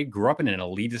 I grew up in an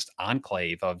elitist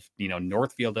enclave of,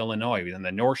 Northfield, Illinois, on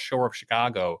the North Shore of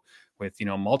Chicago with,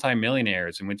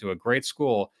 multimillionaires, and went to a great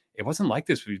school. It wasn't like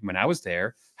this when I was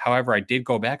there. However, I did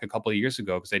go back a couple of years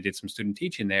ago because I did some student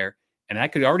teaching there, and I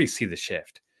could already see the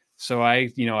shift. So I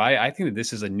think that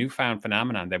this is a newfound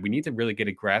phenomenon that we need to really get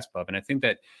a grasp of. And I think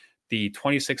that the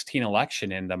 2016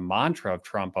 election and the mantra of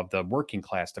Trump of the working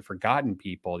class, the forgotten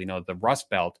people, the Rust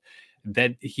Belt,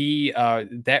 that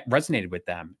that resonated with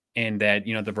them. And that,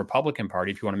 the Republican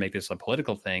Party, if you want to make this a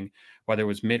political thing, whether it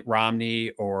was Mitt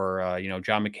Romney or,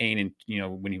 John McCain,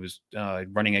 and, when he was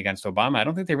running against Obama, I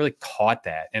don't think they really caught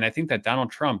that. And I think that Donald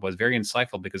Trump was very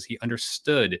insightful because he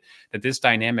understood that this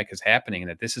dynamic is happening and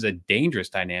that this is a dangerous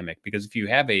dynamic. Because if you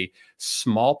have a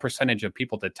small percentage of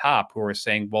people at the top who are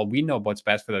saying, well, we know what's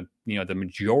best for the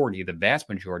majority, the vast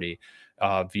majority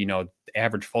of, the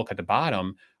average folk at the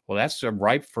bottom, well, that's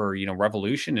ripe for,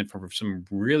 revolution and for some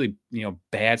really,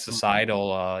 bad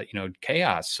societal,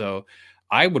 chaos. So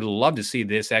I would love to see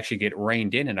this actually get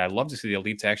reined in, and I'd love to see the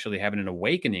elites actually having an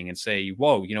awakening and say,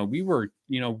 whoa, we were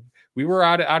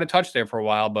out of touch there for a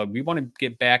while, but we want to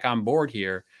get back on board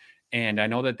here. And I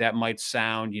know that might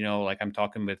sound, like I'm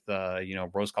talking with,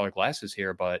 rose-colored glasses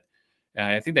here, but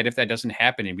I think that if that doesn't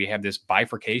happen and we have this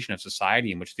bifurcation of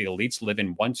society in which the elites live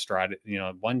in one strata,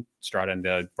 and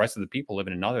the rest of the people live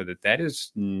in another, that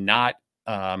is not,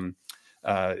 that's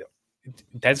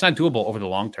not doable over the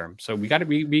long term. So we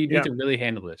need to really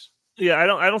handle this. Yeah, I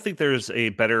don't think there's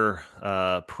a better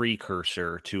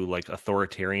precursor to like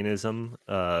authoritarianism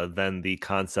than the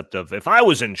concept of, if I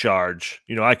was in charge,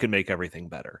 I could make everything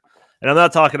better. And I'm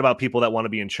not talking about people that want to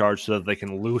be in charge so that they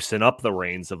can loosen up the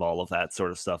reins of all of that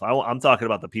sort of stuff. I'm talking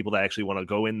about the people that actually want to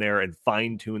go in there and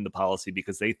fine tune the policy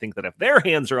because they think that if their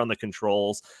hands are on the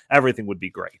controls, everything would be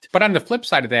great. But on the flip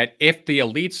side of that, if the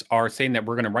elites are saying that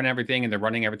we're going to run everything and they're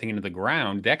running everything into the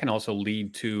ground, that can also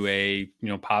lead to a,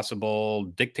 possible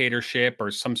dictatorship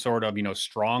or some sort of,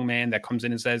 strong man that comes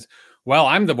in and says, well,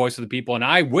 I'm the voice of the people and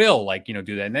I will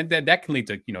do that. And then that can lead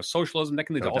to, socialism. That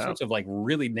can lead to all sorts of like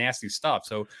really nasty stuff.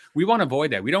 So we want to avoid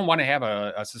that. We don't want to have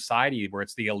a society where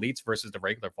it's the elites versus the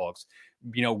regular folks.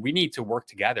 We need to work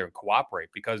together and cooperate,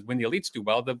 because when the elites do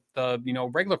well, the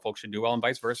regular folks should do well and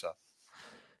vice versa.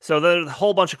 So there's a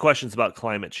whole bunch of questions about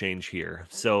climate change here.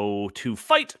 So to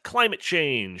fight climate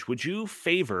change, would you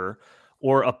favor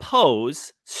or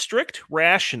oppose strict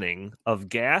rationing of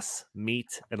gas,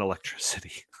 meat, and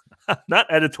electricity? Not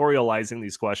editorializing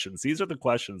these questions. These are the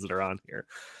questions that are on here.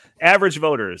 Average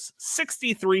voters,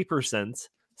 63%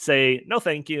 say no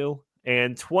thank you,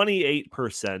 and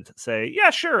 28% say, yeah,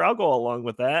 sure, I'll go along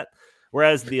with that.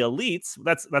 Whereas the elites,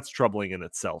 that's troubling in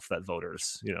itself, that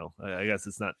voters, I guess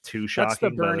it's not too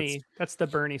shocking. That's the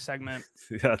Bernie segment.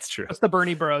 That's true. That's the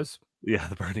Bernie bros. Yeah,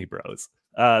 the Bernie bros.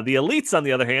 The elites, on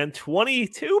the other hand,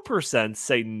 22%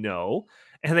 say no,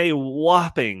 and a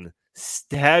whopping,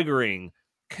 staggering,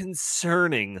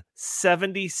 concerning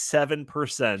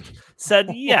 77% said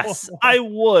yes, I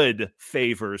would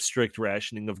favor strict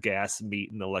rationing of gas,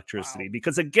 meat, and electricity. Wow.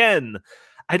 Because again,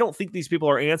 I don't think these people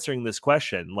are answering this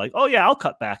question like, oh yeah, I'll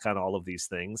cut back on all of these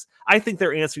things. I think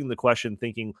they're answering the question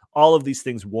thinking all of these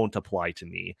things won't apply to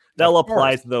me. They'll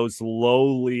apply to those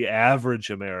lowly average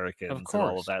Americans and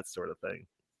all of that sort of thing.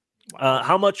 Wow.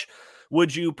 How much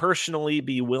would you personally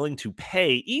be willing to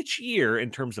pay each year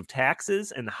in terms of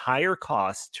taxes and higher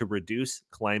costs to reduce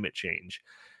climate change?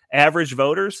 Average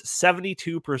voters,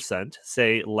 72%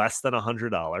 say less than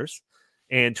 $100,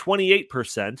 and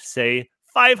 28% say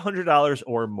 $500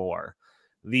 or more.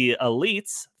 The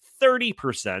elites,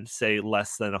 30% say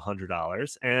less than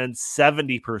 $100, and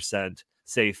 70%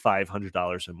 say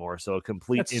 $500 or more. So a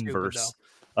complete inverse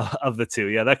of the two.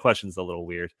 Yeah, that question's a little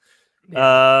weird.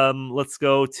 Yeah. Let's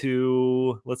go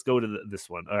to this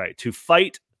one. All right. To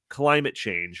fight climate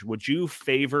change, would you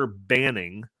favor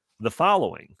banning the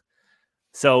following?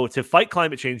 So to fight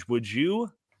climate change, would you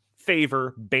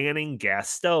favor banning gas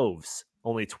stoves?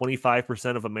 Only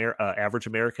 25% of average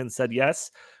Americans said yes,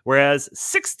 whereas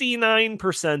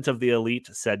 69% of the elite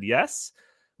said yes.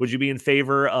 Would you be in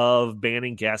favor of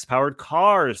banning gas-powered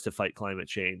cars to fight climate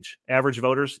change? Average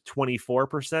voters,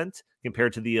 24%,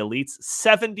 compared to the elites,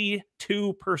 72%.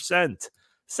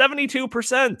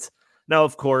 72%. Now,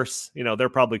 of course, they're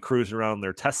probably cruising around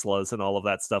their Teslas and all of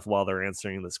that stuff while they're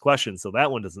answering this question, so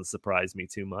that one doesn't surprise me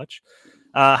too much.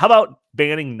 How about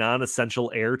banning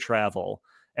non-essential air travel?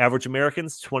 Average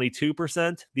Americans,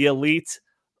 22%. The elite,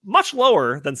 much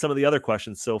lower than some of the other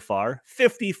questions so far,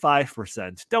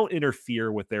 55%. Don't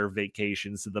interfere with their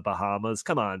vacations to the Bahamas.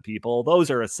 Come on, people.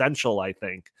 Those are essential, I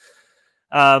think.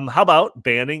 How about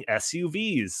banning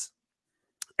SUVs?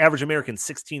 Average Americans,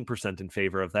 16% in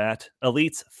favor of that.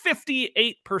 Elites,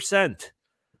 58%.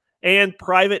 And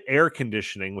private air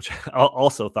conditioning, which I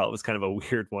also thought was kind of a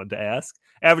weird one to ask.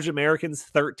 Average Americans,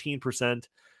 13%.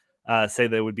 Say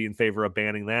they would be in favor of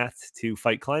banning that to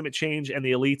fight climate change, and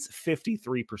the elites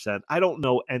 53%. I don't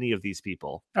know any of these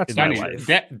people. That's in my life.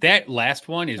 That last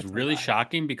one is really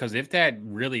shocking, because if that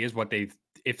really is what if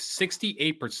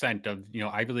 68% of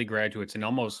Ivy League graduates and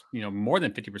almost more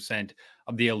than 50%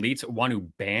 of the elites want to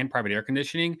ban private air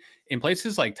conditioning in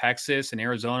places like Texas and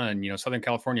Arizona and Southern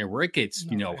California, where it gets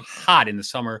hot in the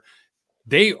summer.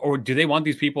 Do they want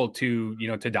these people to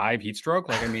to die of heat stroke?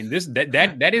 Like, I mean,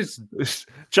 that is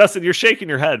Justin, you're shaking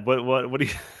your head. What do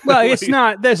you? Well, it's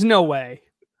not. There's no way.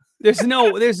 There's no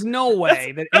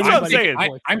way that that's what I'm saying.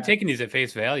 I'm taking these at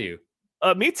face value.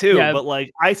 Me too, Yeah. but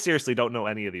like I seriously don't know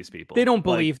any of these people. They don't Like,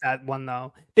 believe that one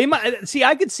though. They might see.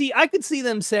 I could see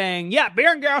them saying, "Yeah,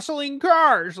 ban gasoline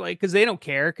cars," like because they don't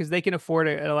care because they can afford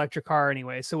an electric car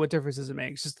anyway. So what difference does it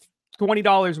make? It's just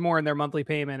 $20 more in their monthly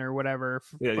payment or whatever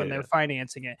when they're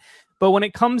financing it. But when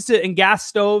it comes to and gas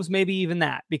stoves, maybe even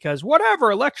that because whatever,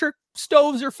 electric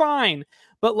stoves are fine.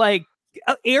 But like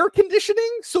air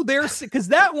conditioning, so they're because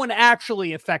that one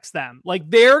actually affects them. Like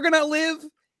they're gonna live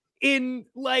in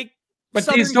like. But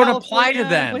Southern these don't California, apply to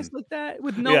them. Place like that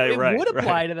with right, would apply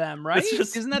right. to them, right?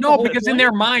 Just, Isn't that no? the whole Because in point?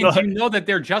 their minds, you know that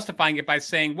they're justifying it by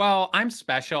saying, "Well, I'm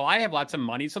special. I have lots of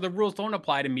money, so the rules don't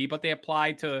apply to me, but they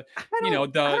apply to I don't know.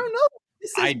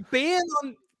 This is ban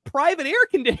on private air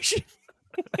conditioning.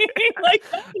 Like,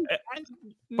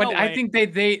 but I think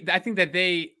I think that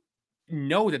they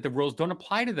know that the rules don't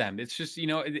apply to them. It's just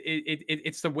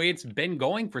it's the way it's been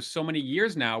going for so many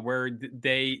years now, where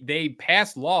they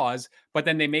pass laws, but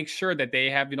then they make sure that they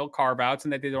have carve outs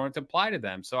and that they don't apply to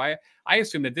them. So I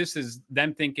assume that this is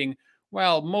them thinking,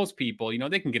 well, most people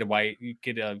they can get buy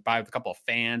a couple of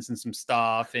fans and some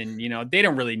stuff, and they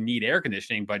don't really need air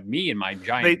conditioning. But me and my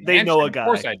giant they know a of guy.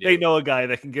 course I do. They know a guy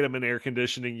that can get them an air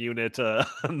conditioning unit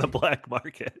on the black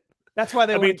market. That's why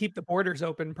they want to keep the borders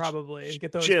open, probably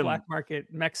get those Jim, black market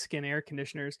Mexican air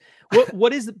conditioners.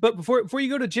 What is? But before you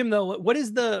go to Jim though, what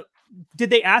is the? Did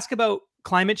they ask about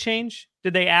climate change?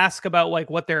 Did they ask about like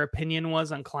what their opinion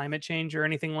was on climate change or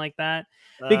anything like that?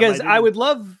 Because I would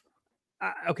love.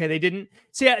 Okay, they didn't.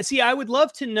 See, I would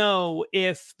love to know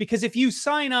because if you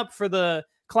sign up for the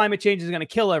climate change is going to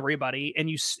kill everybody, and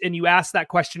you ask that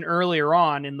question earlier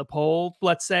on in the poll,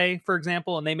 let's say, for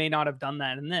example, and they may not have done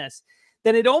that in this.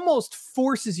 Then it almost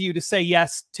forces you to say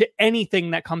yes to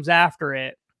anything that comes after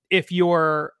it if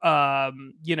you're,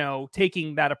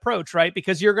 taking that approach, right?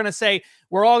 Because you're going to say,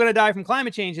 we're all going to die from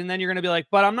climate change. And then you're going to be like,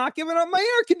 but I'm not giving up my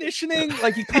air conditioning.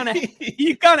 Like you kind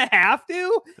of have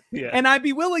to. Yeah. And I'd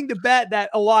be willing to bet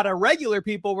that a lot of regular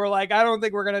people were like, I don't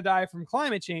think we're going to die from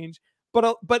climate change. But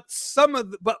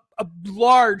a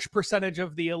large percentage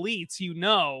of the elites,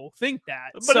 think that.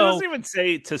 But it doesn't even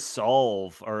say to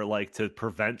solve or like to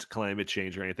prevent climate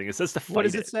change or anything. It says to fight. What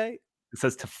does it say? It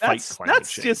says to fight climate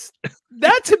change.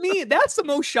 That to me, that's the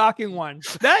most shocking one.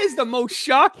 That is the most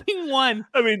shocking one.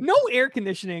 I mean, no air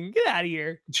conditioning. Get out of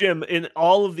here. Jim, in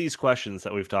all of these questions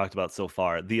that we've talked about so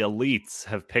far, the elites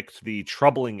have picked the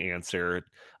troubling answer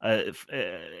at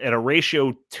a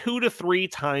ratio 2 to 3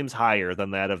 times higher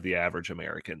than that of the average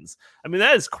Americans. I mean,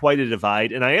 that is quite a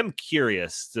divide. And I am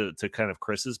curious to kind of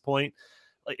Chris's point.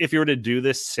 If you were to do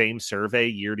this same survey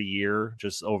year to year,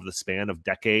 just over the span of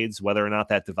decades, whether or not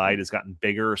that divide has gotten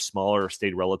bigger or smaller or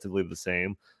stayed relatively the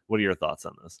same. What are your thoughts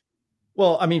on this?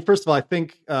 Well, I mean, first of all, I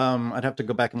think I'd have to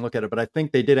go back and look at it, but I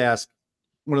think they did ask,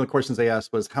 one of the questions they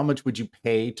asked was, how much would you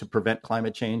pay to prevent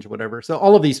climate change or whatever? So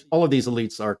all of these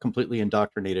elites are completely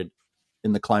indoctrinated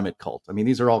in the climate cult. I mean,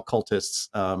 these are all cultists,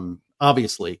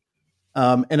 obviously.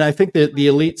 And I think that the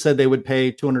elite said they would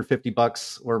pay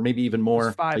 $250 or maybe even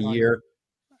more a year.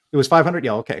 It was 500.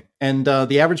 Yeah. Okay. And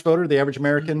the average voter, the average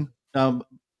American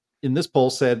in this poll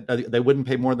said they wouldn't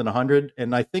pay more than 100.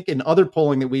 And I think in other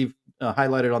polling that we've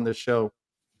highlighted on this show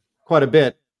quite a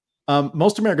bit,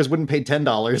 most Americans wouldn't pay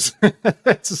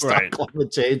 $10 to stop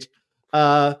climate change.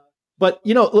 But,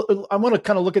 I want to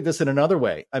kind of look at this in another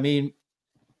way. I mean,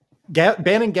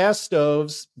 banning gas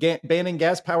stoves, banning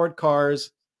gas powered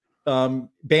cars,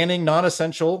 banning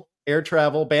non-essential air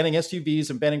travel, banning SUVs,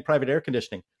 and banning private air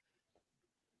conditioning.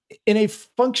 In a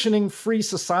functioning free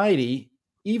society,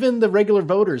 even the regular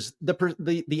voters,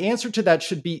 the answer to that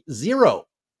should be zero.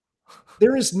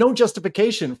 There is no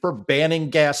justification for banning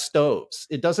gas stoves.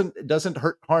 It doesn't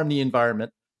harm the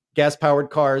environment. Gas powered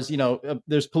cars,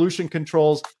 there's pollution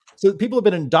controls. So people have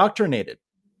been indoctrinated.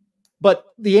 But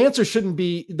the answer should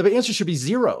be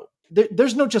zero.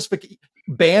 There's no justification.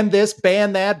 Ban this,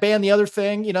 ban that, ban the other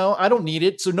thing. I don't need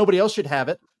it, so nobody else should have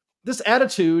it. This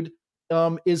attitude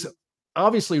is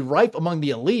obviously ripe among the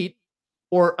elite,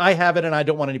 or I have it and I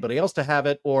don't want anybody else to have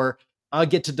it, or I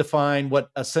get to define what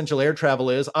essential air travel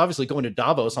is. Obviously, going to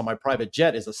Davos on my private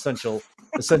jet is essential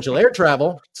air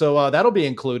travel, so that'll be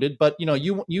included. But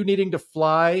you needing to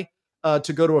fly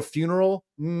to go to a funeral,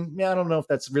 I don't know if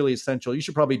that's really essential. You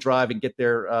should probably drive and get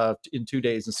there in 2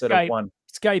 days instead of one.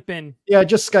 Skype in, yeah,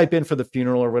 just Skype in for the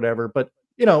funeral or whatever. But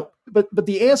but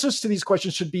the answers to these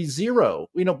questions should be zero.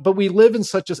 But we live in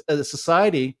such a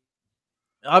society.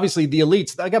 Obviously, the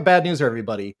elites, I got bad news for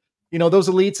everybody. Those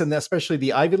elites, and especially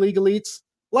the Ivy League elites,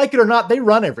 like it or not, they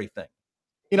run everything.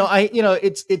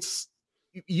 It's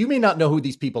you may not know who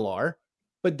these people are.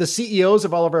 But the CEOs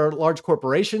of all of our large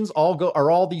corporations are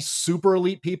all these super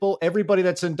elite people. Everybody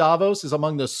that's in Davos is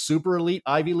among the super elite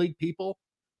Ivy League people.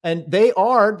 And they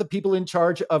are the people in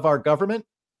charge of our government,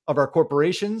 of our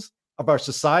corporations, of our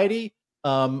society,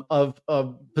 of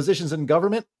positions in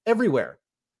government everywhere.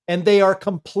 And they are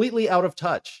completely out of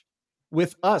touch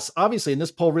with us, obviously. And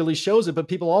this poll really shows it, but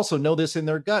people also know this in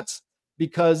their guts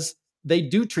because they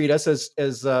do treat us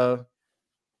as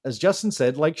Justin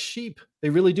said, like sheep. They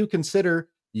really do consider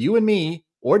you and me,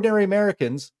 ordinary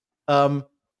Americans.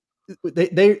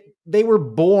 They were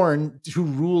born to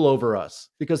rule over us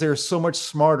because they're so much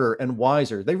smarter and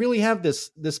wiser. They really have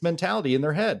this mentality in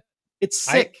their head. It's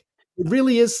sick. It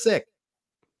really is sick.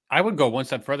 I would go one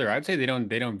step further. I'd say they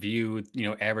don't view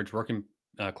average working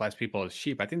class people as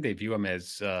sheep. I think they view them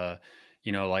as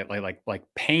like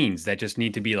pains that just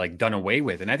need to be like done away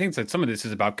with. And I think that some of this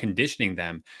is about conditioning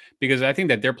them, because I think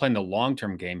that they're playing the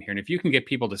long-term game here. And if you can get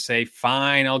people to say,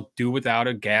 fine, I'll do without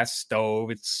a gas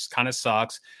stove, it's kind of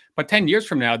sucks. But 10 years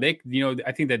from now, I think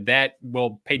that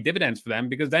will pay dividends for them,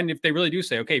 because then if they really do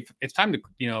say, okay, it's time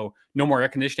to, no more air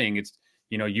conditioning. It's,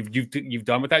 you've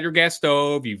done without your gas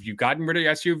stove. You've gotten rid of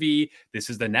your SUV. This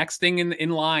is the next thing in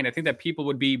line. I think that people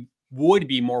would be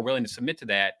more willing to submit to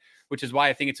that, which is why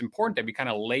I think it's important that we kind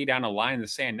of lay down a line in the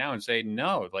sand now and say,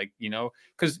 no,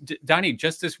 because Donnie,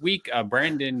 just this week,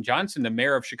 Brandon Johnson, the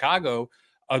mayor of Chicago,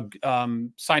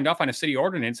 signed off on a city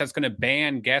ordinance that's going to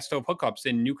ban gas stove hookups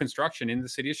in new construction in the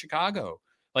city of Chicago.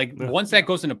 Once that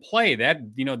goes into play,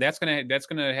 that's going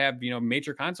to have,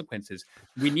 major consequences.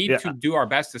 We need to do our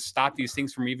best to stop these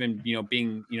things from even,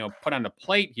 being, put on the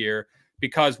plate here,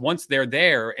 because once they're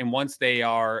there and once they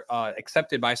are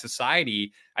accepted by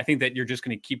society, I think that you're just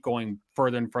going to keep going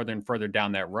further and further and further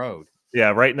down that road.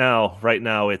 Yeah, right now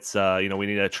it's we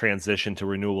need a transition to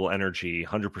renewable energy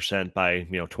 100% by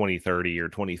 2030 or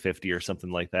 2050 or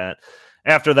something like that.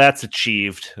 After that's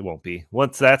achieved, it won't be.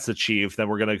 Once that's achieved, then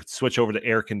we're going to switch over to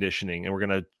air conditioning, and we're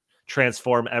going to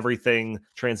transition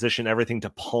everything to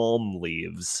palm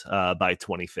leaves by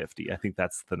 2050. I think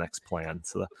that's the next plan.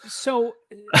 So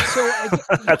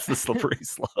that's the slippery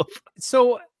slope.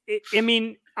 So I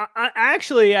mean,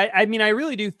 I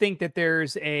really do think that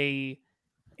there's a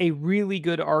really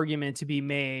good argument to be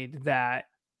made that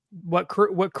what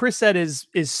Chris said is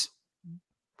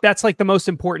that's like the most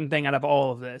important thing out of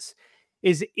all of this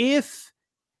is if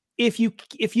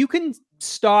you can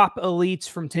stop elites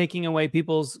from taking away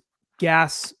people's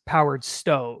gas powered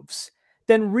stoves,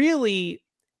 then really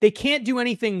they can't do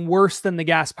anything worse than the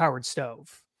gas powered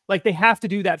stove. Like they have to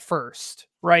do that first,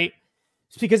 right?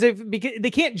 Because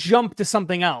they can't jump to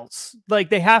something else. Like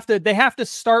they have to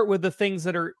start with the things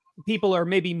that people are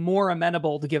maybe more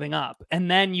amenable to giving up. And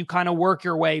then you kind of work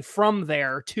your way from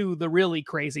there to the really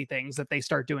crazy things that they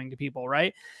start doing to people.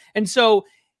 Right. And so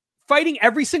fighting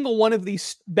every single one of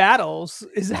these battles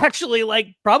is actually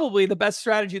like probably the best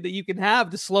strategy that you can have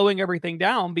to slowing everything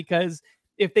down, because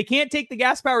if they can't take the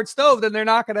gas powered stove, then they're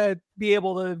not going to be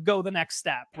able to go the next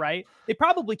step. Right. They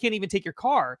probably can't even take your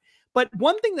car. But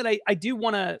one thing that I do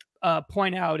want to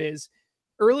point out is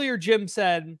earlier, Jim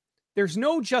said there's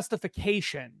no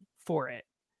justification for it,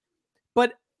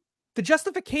 but the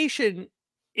justification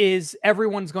is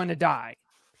everyone's going to die.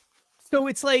 So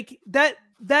it's like that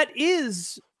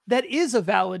is a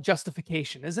valid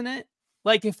justification, isn't it?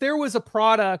 Like if there was a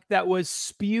product that was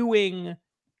spewing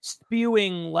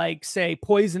like, say,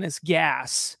 poisonous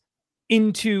gas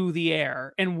into the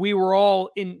air, and we were all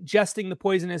ingesting the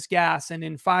poisonous gas, and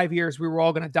in 5 years we were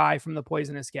all going to die from the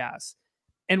poisonous gas,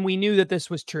 and we knew that this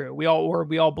was true, we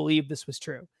all believed this was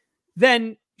true,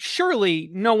 then surely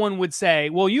no one would say,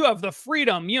 well, you have the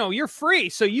freedom, you're free,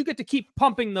 so you get to keep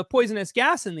pumping the poisonous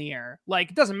gas in the air.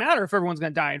 Like, it doesn't matter if everyone's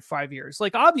going to die in 5 years.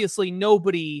 Like, obviously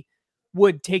nobody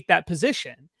would take that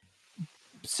position.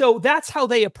 So that's how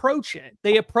they approach it.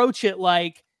 They approach it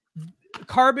like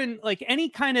carbon, like any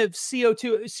kind of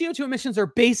CO2 emissions are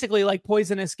basically like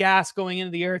poisonous gas going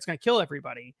into the air. It's going to kill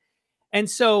everybody. And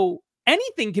so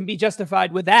anything can be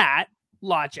justified with that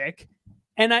logic.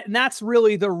 And that's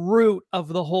really the root of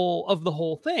the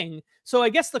whole thing. So I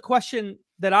guess the question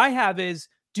that I have is,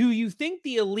 do you think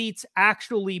the elites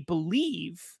actually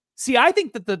believe? See, I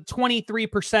think that the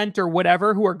 23% or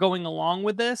whatever who are going along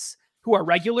with this, who are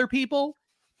regular people,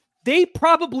 they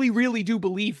probably really do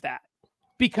believe that.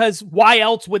 Because why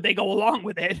else would they go along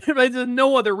with it? There's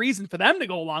no other reason for them to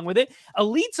go along with it.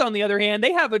 Elites, on the other hand,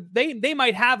 they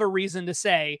might have a reason to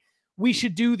say, we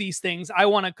should do these things. I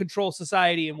want to control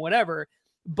society and whatever.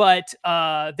 But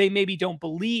they maybe don't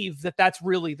believe that that's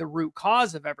really the root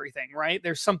cause of everything, right?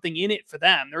 There's something in it for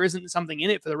them. There isn't something in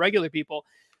it for the regular people.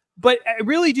 But I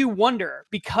really do wonder,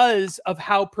 because of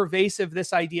how pervasive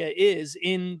this idea is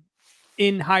in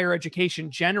higher education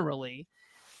generally,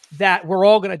 that we're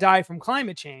all going to die from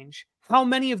climate change. How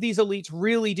many of these elites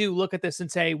really do look at this and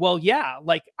say, well, yeah,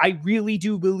 like I really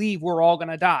do believe we're all going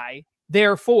to die.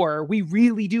 Therefore, we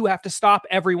really do have to stop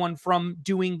everyone from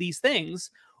doing these things,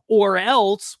 or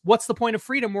else what's the point of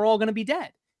freedom? We're all going to be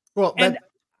dead. Well, and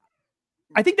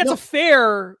I think that's a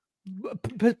fair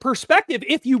perspective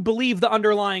if you believe the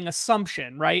underlying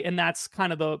assumption, right? And that's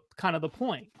kind of the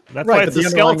point. That's right, why it's a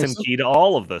skeleton key to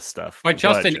all of this stuff. But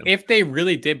Justin, if they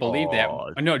really did believe that,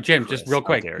 no, Jim, Chris, just real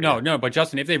quick, no, but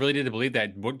Justin, if they really did believe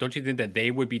that, don't you think that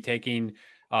they would be taking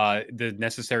the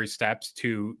necessary steps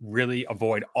to really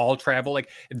avoid all travel? Like,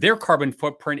 their carbon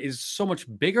footprint is so much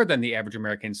bigger than the average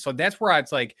American. So that's where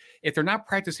it's like, if they're not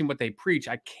practicing what they preach,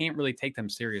 I can't really take them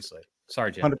seriously.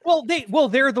 Sorry, Jim. Well,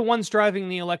 they're the ones driving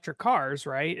the electric cars,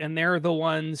 right? And they're the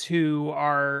ones who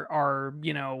are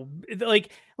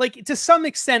like to some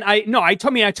extent. I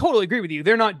totally agree with you.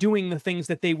 They're not doing the things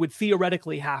that they would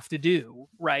theoretically have to do,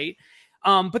 right?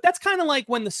 But that's kind of like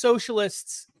when the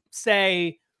socialists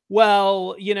say,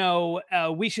 well,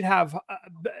 we should have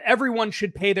everyone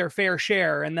should pay their fair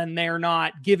share, and then they're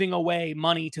not giving away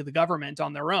money to the government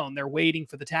on their own. They're waiting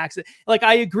for the taxes. Like,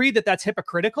 I agree that that's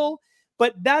hypocritical,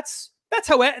 but that's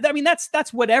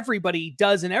what everybody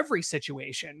does in every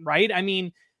situation, right? I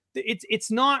mean,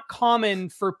 it's not common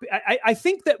for. I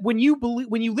think that when you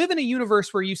live in a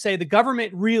universe where you say the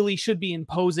government really should be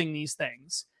imposing these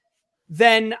things,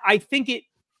 then I think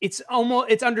it's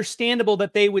understandable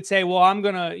that they would say, well, I'm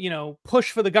going to,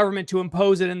 push for the government to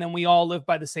impose it, and then we all live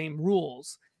by the same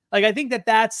rules. Like, I think that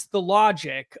that's the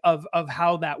logic of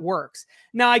how that works.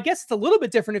 Now, I guess it's a little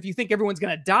bit different if you think everyone's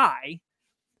going to die,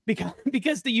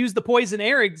 because to use the poison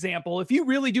air example, if you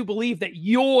really do believe that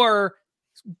your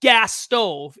gas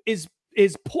stove is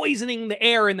poisoning the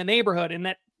air in the neighborhood and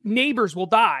that neighbors will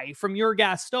die from your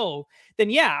gas stove, then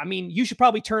yeah, I mean, you should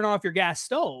probably turn off your gas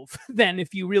stove then,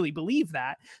 if you really believe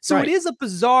that. So right. It is a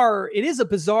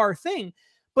bizarre thing,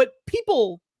 but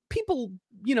people,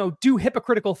 do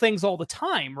hypocritical things all the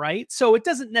time, right? So it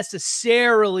doesn't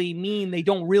necessarily mean they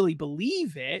don't really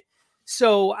believe it.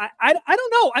 So I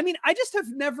don't know. I mean, I just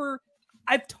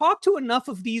I've talked to enough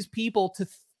of these people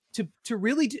to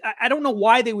really, I don't know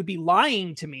why they would be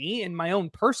lying to me in my own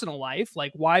personal life.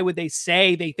 Like, why would they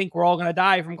say they think we're all going to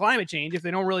die from climate change if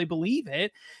they don't really believe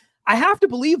it? I have to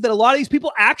believe that a lot of these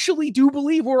people actually do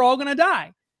believe we're all going to die.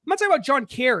 I'm not talking about John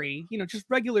Kerry, just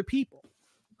regular people.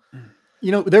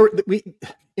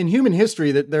 In human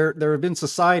history, that there have been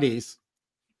societies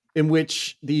in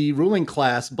which the ruling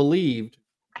class believed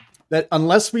that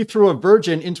unless we throw a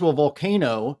virgin into a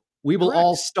volcano, we will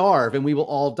all starve and we will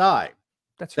all die.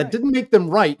 That's right. That didn't make them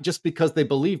right just because they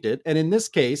believed it. And in this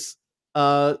case,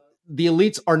 the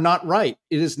elites are not right.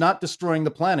 It is not destroying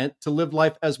the planet to live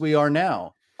life as we are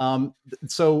now.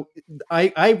 So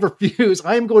I refuse.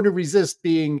 I am going to resist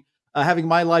having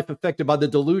my life affected by the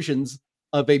delusions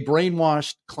of a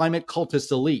brainwashed climate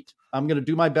cultist elite. I'm going to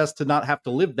do my best to not have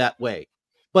to live that way.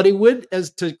 But it would,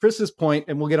 as to Chris's point,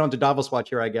 and we'll get on to Davos Watch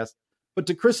here, I guess. But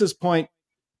to Chris's point,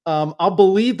 I'll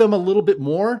believe them a little bit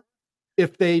more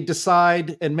if they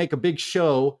decide and make a big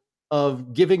show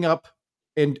of giving up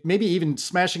and maybe even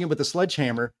smashing it with a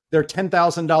sledgehammer, their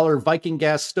 $10,000 Viking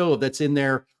gas stove that's in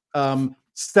their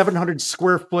 700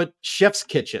 square foot chef's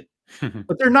kitchen.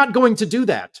 But they're not going to do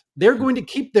that. They're going to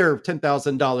keep their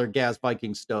 $10,000 gas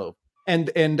Viking stove. And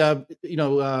how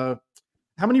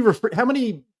many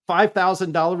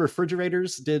 $5,000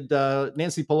 refrigerators did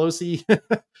Nancy Pelosi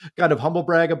kind of humble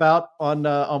brag about on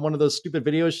one of those stupid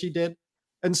videos she did?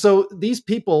 And so these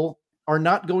people are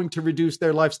not going to reduce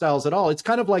their lifestyles at all. It's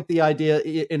kind of like the idea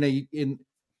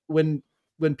when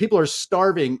people are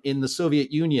starving in the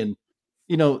Soviet Union,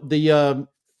 the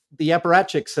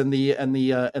apparatchiks and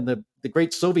the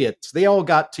great Soviets, they all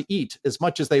got to eat as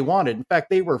much as they wanted. In fact,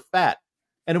 they were fat.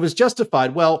 And it was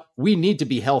justified. Well, we need to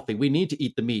be healthy. We need to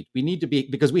eat the meat. We need to be,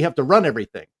 because we have to run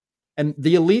everything. And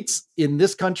the elites in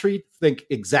this country think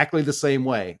exactly the same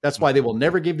way. That's why they will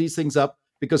never give these things up,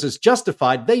 because it's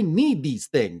justified. They need these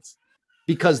things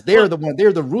because they're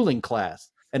the ruling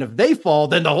class. And if they fall,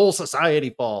 then the whole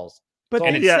society falls. But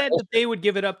they said that they would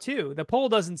give it up too. The poll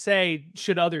doesn't say,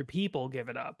 should other people give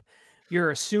it up?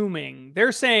 You're assuming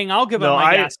they're saying I'll give up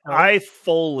my gas. I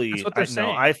fully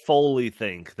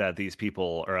think that these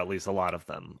people, or at least a lot of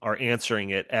them, are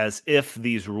answering it as if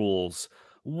these rules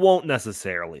won't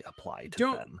necessarily apply to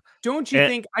them. Don't you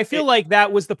think? I feel like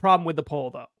that was the problem with the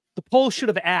poll, though. The poll should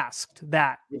have asked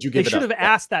that. They should have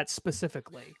asked that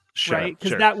specifically. Sure, right?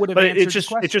 Because sure. that would have But answered it the just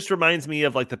question. reminds me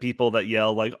of like the people that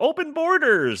yell like open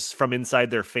borders from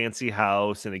inside their fancy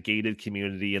house in a gated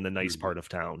community in the nice part of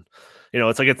town.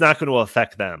 It's like it's not going to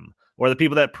affect them. Or the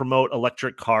people that promote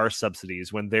electric car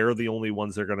subsidies when they're the only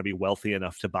ones that are going to be wealthy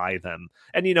enough to buy them.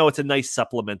 And it's a nice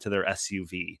supplement to their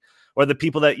SUV. Or the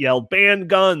people that yell ban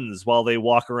guns while they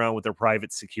walk around with their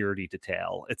private security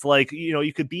detail. It's like,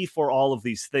 you could be for all of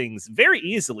these things very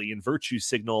easily and virtue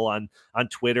signal on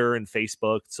Twitter and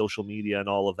Facebook, social media and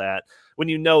all of that when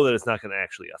you know that it's not going to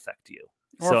actually affect you.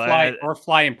 Or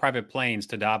fly in private planes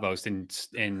to Davos and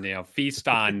feast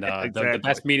on Exactly. the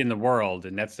best meat in the world.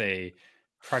 And that's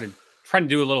trying to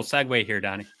do a little segue here,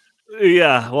 Donnie.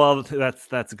 Yeah, well, that's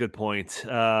a good point.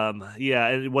 Yeah,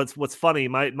 and what's funny,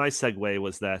 my segue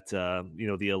was that the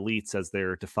elites as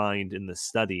they're defined in this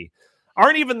study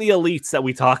aren't even the elites that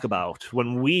we talk about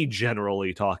when we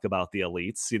generally talk about the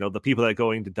elites. The people that are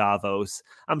going to Davos,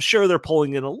 I'm sure they're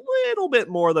pulling in a little bit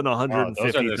more than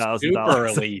 $150,000. Super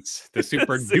elites, the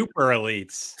super duper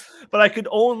elites. But I could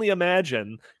only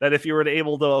imagine that if you were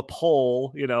able to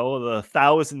poll, the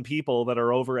 1,000 people that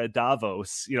are over at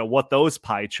Davos, what those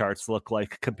pie charts look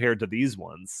like compared to these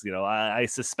ones. I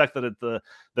suspect that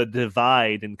the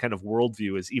divide in kind of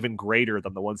worldview is even greater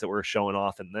than the ones that we're showing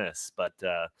off in this.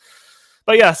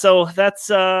 But yeah, so that's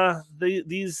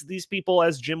these people,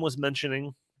 as Jim was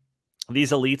mentioning,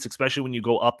 these elites, especially when you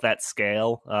go up that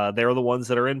scale, they're the ones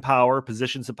that are in power,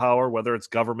 positions of power, whether it's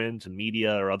government and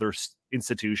media or other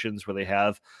institutions where they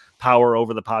have power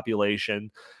over the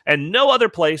population. And no other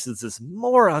place is this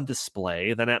more on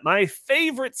display than at my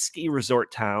favorite ski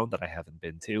resort town that I haven't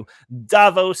been to,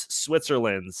 Davos,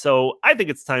 Switzerland. So I think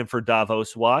it's time for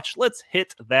Davos Watch. Let's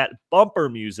hit that bumper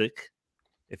music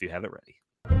if you have it ready.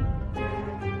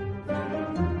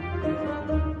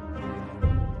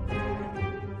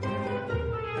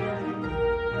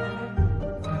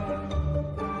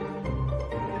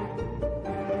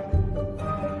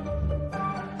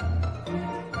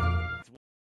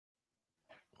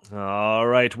 All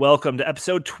right, welcome to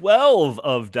episode 12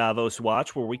 of Davos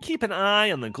Watch, where we keep an eye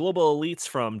on the global elites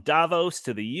from Davos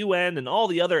to the UN and all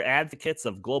the other advocates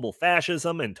of global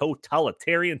fascism and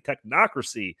totalitarian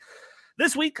technocracy.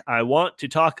 This week, I want to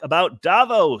talk about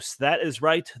Davos. That is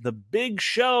right, the big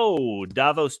show.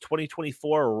 Davos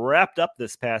 2024 wrapped up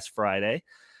this past Friday.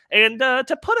 And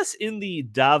to put us in the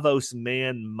Davos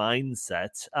man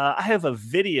mindset, I have a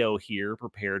video here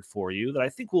prepared for you that I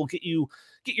think will get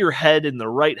your head in the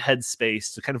right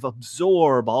headspace to kind of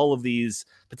absorb all of these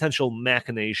potential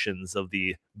machinations of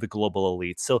the global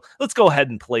elite. So let's go ahead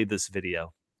and play this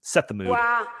video. Set the mood.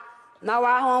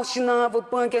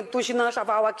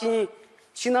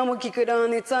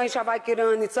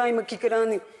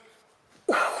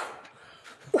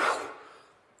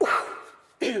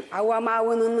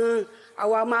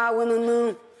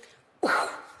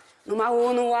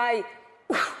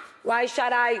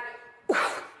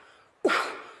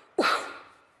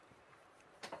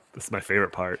 This is my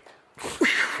favorite part.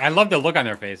 I love the look on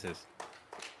their faces.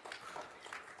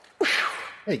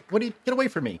 Hey, what do you get away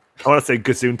from me? I want to say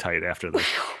Gesundheit after this.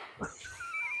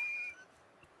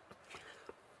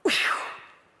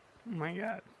 Oh my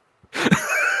God.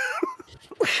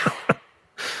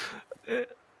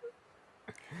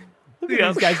 Look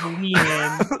at these guys lean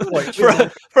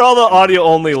in. For all the audio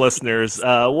only listeners,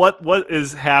 what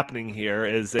is happening here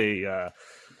is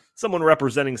someone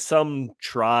representing some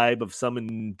tribe of some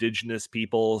indigenous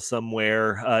people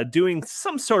somewhere doing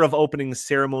some sort of opening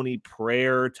ceremony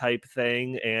prayer type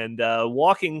thing and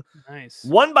walking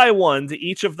one by one to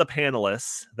each of the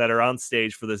panelists that are on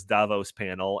stage for this Davos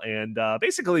panel and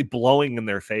basically blowing in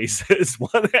their faces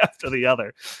one after the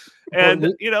other.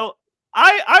 And,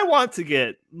 I want to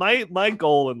get my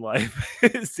goal in life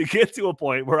is to get to a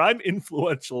point where I'm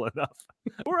influential enough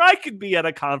where I could be at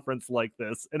a conference like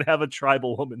this and have a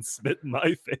tribal woman spit in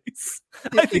my face.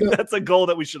 I think that's a goal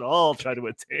that we should all try to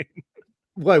attain.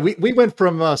 Well, we went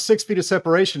from 6 feet of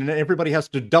separation and everybody has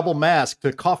to double mask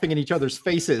to coughing in each other's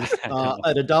faces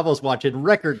at a Davos Watch in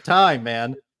record time,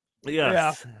 man.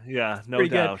 Yes. Yeah, no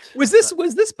doubt. Good. Was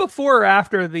this before or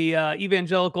after the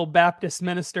evangelical Baptist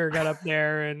minister got up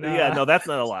there and yeah, no, that's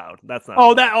not allowed. That's not.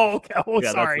 Okay. Oh,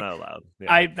 yeah, sorry. That's not allowed.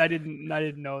 Yeah. I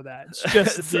didn't know that.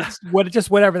 It's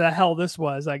whatever the hell this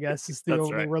was. I guess is the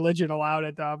only religion allowed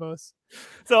at Davos.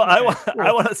 So I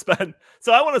want to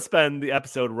spend the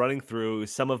episode running through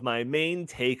some of my main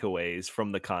takeaways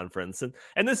from the conference,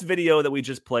 and this video that we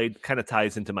just played kind of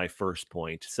ties into my first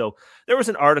point. So there was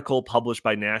an article published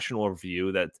by National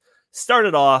Review that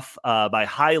started off by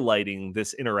highlighting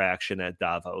this interaction at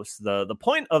Davos. The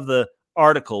point of the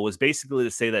article was basically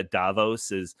to say that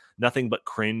Davos is nothing but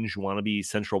cringe wannabe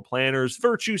central planners,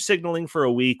 virtue signaling for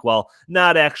a week while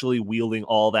not actually wielding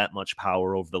all that much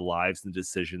power over the lives and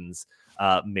decisions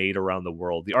made around the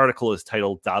world. The article is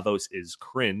titled Davos is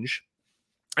Cringe.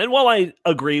 And while I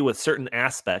agree with certain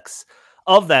aspects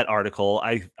of that article,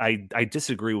 I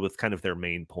disagree with kind of their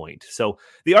main point. So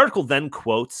the article then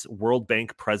quotes World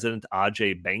Bank President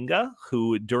Ajay Banga,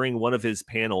 who during one of his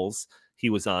panels he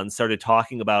was on started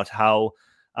talking about how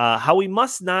we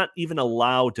must not even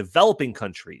allow developing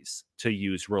countries to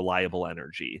use reliable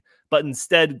energy, but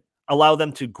instead allow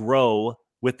them to grow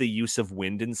with the use of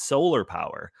wind and solar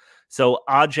power. So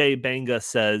Ajay Banga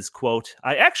says, quote,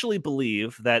 I actually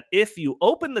believe that if you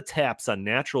open the taps on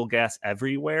natural gas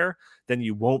everywhere, then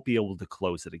you won't be able to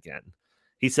close it again.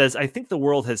 He says, I think the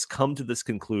world has come to this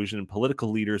conclusion,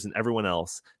 political leaders and everyone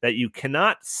else, that you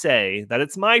cannot say that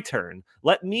it's my turn.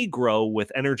 Let me grow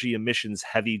with energy emissions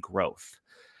heavy growth.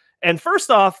 And first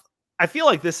off, I feel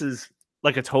like this is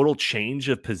like a total change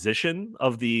of position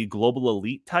of the global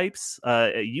elite types.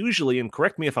 Usually, and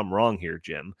correct me if I'm wrong here,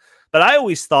 Jim, but I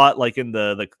always thought like in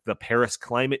the Paris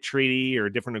Climate Treaty or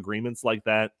different agreements like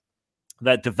that,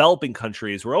 that developing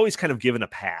countries were always kind of given a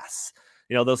pass.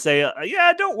 You know, they'll say,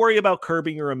 yeah, don't worry about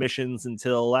curbing your emissions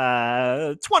until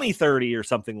 2030 or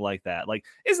something like that. Like,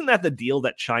 isn't that the deal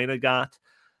that China got?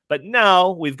 But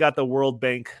now we've got the World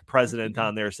Bank president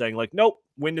on there saying like, nope,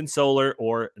 wind and solar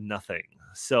or nothing.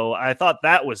 So I thought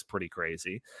that was pretty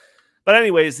crazy. But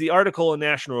anyways, the article in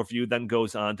National Review then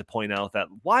goes on to point out that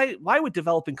why would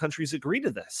developing countries agree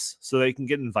to this? So they can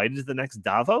get invited to the next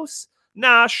Davos?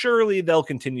 Nah, surely they'll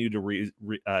continue to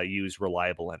use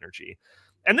reliable energy.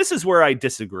 And this is where I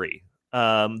disagree.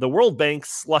 The World Bank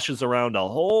slushes around a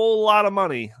whole lot of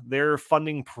money. They're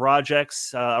funding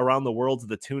projects around the world to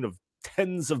the tune of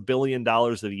tens of billions of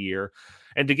dollars a year.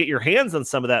 And to get your hands on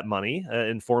some of that money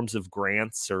in forms of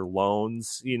grants or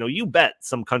loans, you know, you bet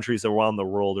some countries around the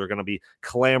world are going to be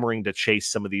clamoring to chase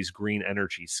some of these green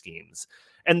energy schemes.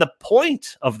 And the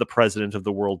point of the president of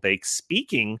the World Bank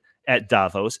speaking at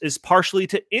Davos is partially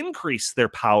to increase their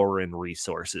power and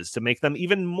resources, to make them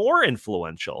even more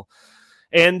influential.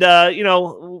 And, you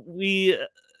know, we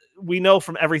know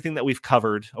from everything that we've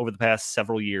covered over the past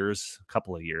several years,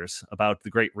 couple of years, about the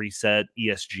Great Reset,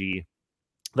 ESG,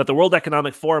 that the World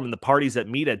Economic Forum and the parties that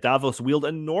meet at Davos wield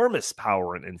enormous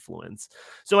power and influence.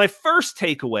 So my first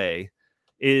takeaway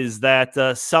is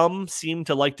that some seem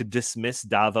to like to dismiss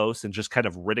Davos and just kind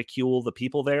of ridicule the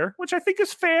people there, which I think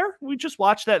is fair. We just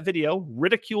watched that video,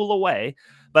 ridicule away.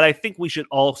 But I think we should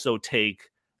also take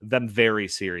them very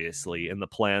seriously in the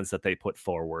plans that they put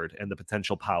forward and the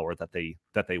potential power that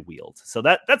they wield. So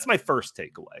that's my first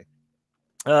takeaway.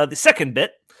 The second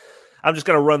bit, I'm just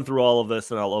going to run through all of this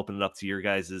and I'll open it up to your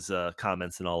guys'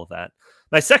 comments and all of that.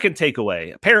 My second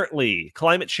takeaway, apparently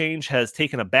climate change has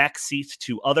taken a backseat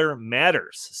to other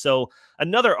matters. So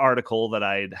another article that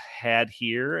I'd had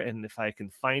here, and if I can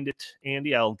find it,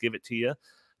 Andy, I'll give it to you.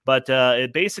 But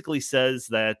it basically says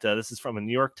that this is from a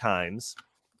New York Times,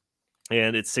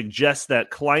 and it suggests that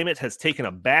climate has taken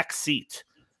a backseat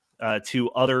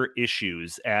to other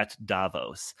issues at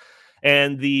Davos.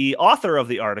 And the author of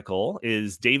the article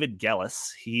is David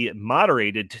Gellis. He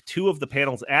moderated two of the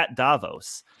panels at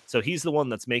Davos. So he's the one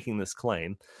that's making this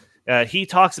claim. He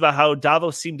talks about how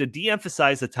Davos seemed to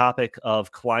de-emphasize the topic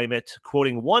of climate,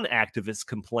 quoting one activist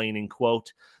complaining,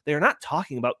 quote, "They are not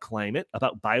talking about climate,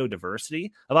 about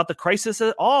biodiversity, about the crisis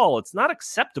at all. It's not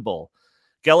acceptable."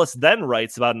 Gellis then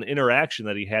writes about an interaction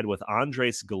that he had with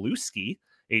Andres Galuski,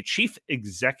 a chief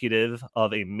executive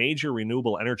of a major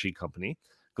renewable energy company.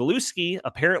 Galuski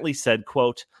apparently said,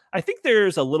 quote, "I think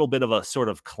there's a little bit of a sort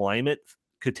of climate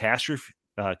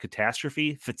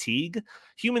catastrophe fatigue.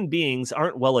 Human beings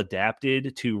aren't well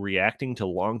adapted to reacting to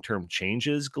long-term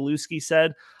changes," Galuski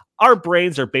said. "Our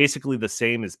brains are basically the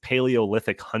same as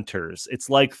Paleolithic hunters. It's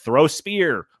like throw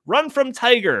spear, run from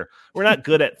tiger. We're not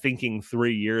good at thinking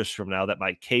 3 years from now that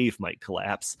my cave might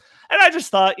collapse." And I just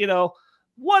thought, you know,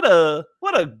 what a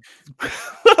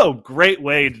great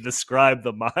way to describe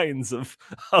the minds of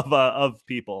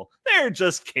people. They're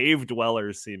just cave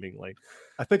dwellers, seemingly.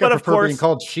 I think I prefer being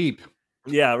called sheep.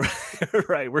 Yeah,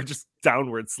 right. We're just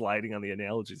downward sliding on the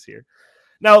analogies here.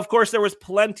 Now, of course, there was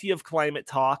plenty of climate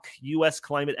talk. U.S.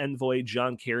 climate envoy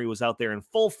John Kerry was out there in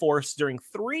full force during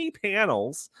 3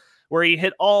 panels where he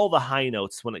hit all the high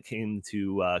notes when it came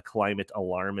to climate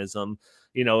alarmism.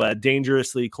 You know,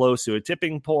 dangerously close to a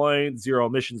tipping point, zero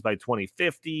emissions by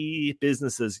 2050,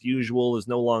 business as usual is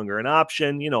no longer an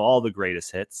option, you know, all the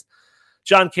greatest hits.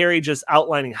 John Kerry just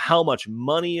outlining how much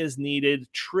money is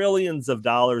needed, trillions of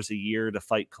dollars a year to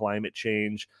fight climate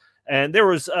change. And there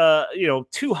was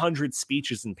 200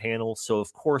 speeches and panels, so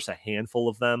of course a handful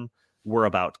of them were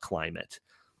about climate.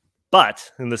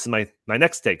 But, and this is my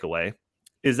next takeaway,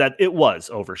 is that it was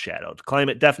overshadowed.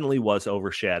 Climate definitely was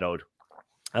overshadowed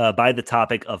by the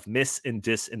topic of mis and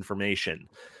disinformation.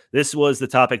 This was the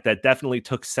topic that definitely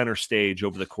took center stage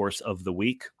over the course of the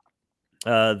week.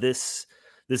 This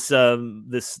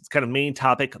kind of main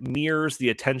topic mirrors the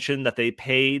attention that they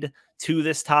paid to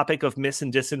this topic of mis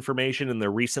and disinformation in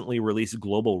their recently released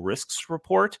Global Risks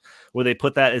Report, where they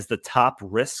put that as the top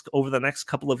risk over the next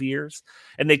couple of years.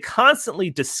 And they constantly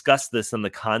discuss this in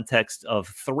the context of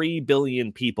 3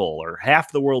 billion people, or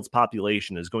half the world's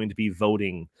population, is going to be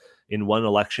voting in one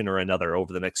election or another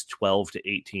over the next 12 to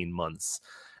 18 months.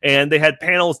 And they had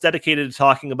panels dedicated to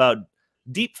talking about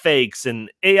deep fakes and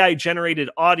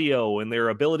AI-generated audio and their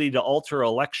ability to alter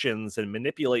elections and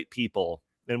manipulate people.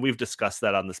 And we've discussed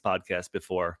that on this podcast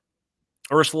before.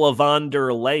 Ursula von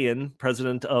der Leyen,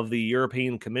 president of the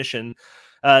European Commission,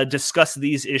 discussed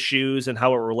these issues and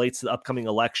how it relates to the upcoming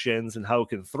elections and how it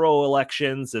can throw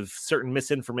elections if certain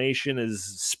misinformation is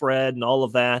spread and all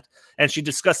of that. And she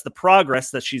discussed the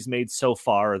progress that she's made so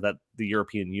far, that the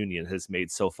European Union has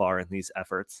made so far in these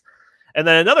efforts. And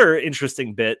then another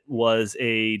interesting bit was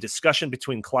a discussion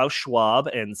between Klaus Schwab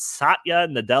and Satya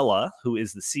Nadella, who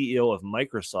is the CEO of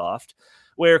Microsoft,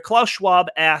 where Klaus Schwab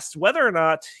asked whether or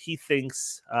not he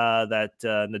thinks that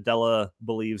Nadella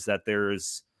believes that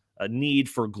there's a need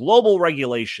for global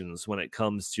regulations when it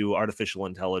comes to artificial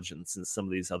intelligence and some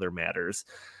of these other matters,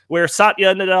 where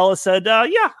Satya Nadella said,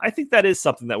 yeah, I think that is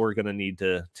something that we're going to need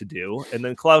to do. And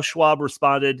then Klaus Schwab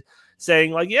responded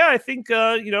saying, like, yeah, I think,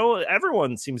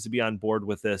 everyone seems to be on board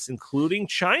with this, including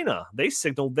China. They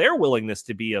signaled their willingness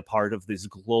to be a part of this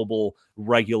global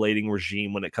regulating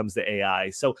regime when it comes to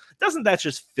AI. So doesn't that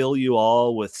just fill you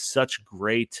all with such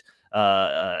great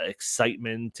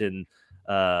excitement and,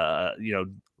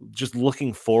 just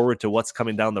looking forward to what's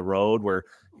coming down the road, where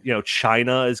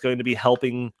China is going to be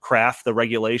helping craft the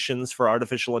regulations for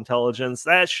artificial intelligence?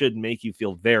 That should make you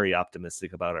feel very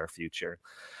optimistic about our future.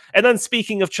 And then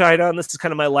speaking of China, and this is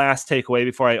kind of my last takeaway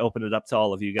before I open it up to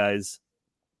all of you guys,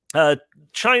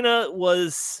 China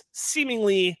was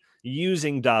seemingly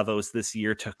using Davos this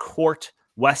year to court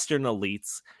Western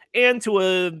elites, and to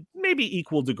a maybe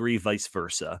equal degree vice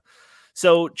versa.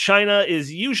 So China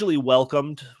is usually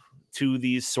welcomed to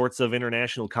these sorts of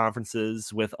international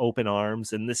conferences with open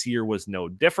arms, and this year was no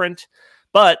different.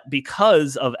 But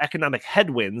because of economic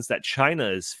headwinds that China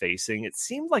is facing, it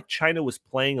seemed like China was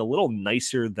playing a little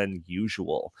nicer than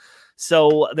usual.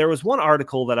 So there was one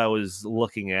article that I was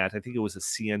looking at, I think it was a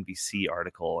CNBC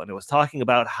article, and it was talking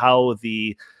about how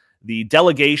the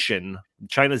delegation,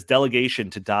 China's delegation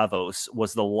to Davos,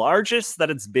 was the largest that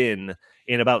it's been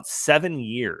in about 7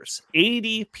 years.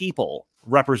 80 people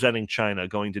representing China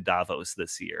going to Davos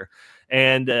this year.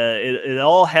 And it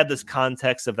all had this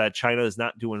context of that China is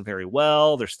not doing very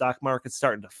well. Their stock market's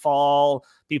starting to fall.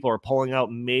 People are pulling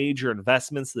out major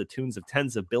investments to the tunes of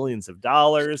tens of billions of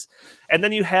dollars. And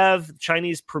then you have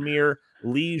Chinese Premier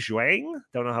Li Zhuang.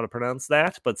 Don't know how to pronounce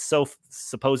that, but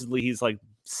supposedly he's like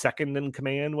second in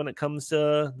command when it comes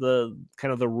to the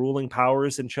kind of the ruling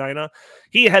powers in China.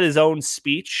 He had his own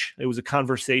speech. It was a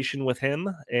conversation with him,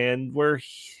 and where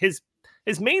his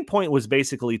main point was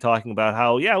basically talking about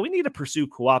how, yeah, we need to pursue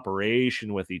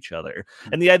cooperation with each other.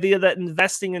 And the idea that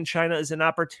investing in China is an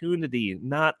opportunity,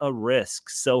 not a risk.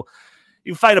 So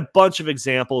you find a bunch of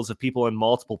examples of people in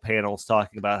multiple panels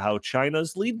talking about how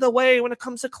China's lead the way when it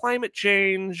comes to climate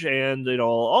change. And,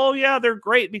 oh yeah, they're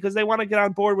great because they want to get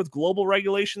on board with global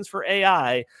regulations for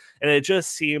AI. And it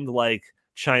just seemed like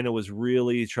China was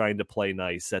really trying to play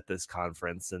nice at this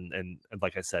conference. And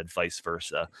like I said, vice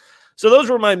versa. So those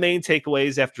were my main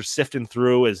takeaways after sifting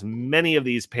through as many of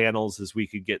these panels as we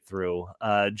could get through.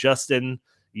 Justin,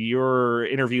 your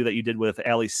interview that you did with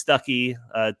Ali Stuckey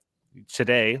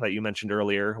today that you mentioned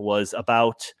earlier was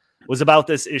about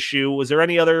this issue. Was there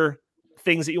any other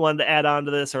things that you wanted to add on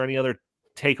to this, or any other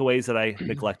takeaways that I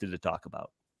neglected to talk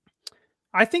about?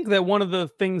 I think that one of the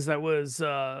things that was,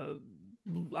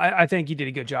 I think you did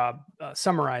a good job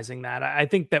summarizing that. I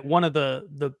think that one of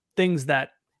the things that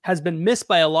has been missed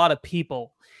by a lot of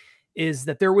people is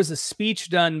that there was a speech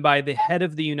done by the head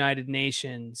of the United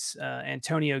Nations,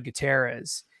 Antonio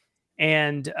Guterres.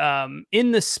 And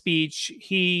in the speech,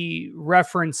 he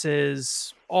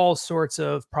references all sorts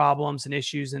of problems and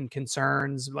issues and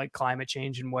concerns like climate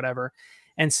change and whatever,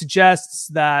 and suggests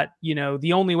that,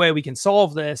 the only way we can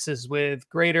solve this is with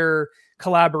greater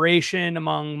collaboration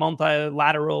among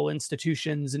multilateral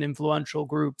institutions and influential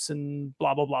groups and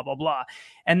blah, blah, blah, blah, blah.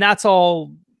 And that's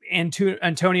all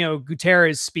Antonio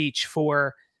Guterres' speech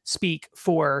for speak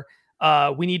for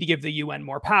we need to give the UN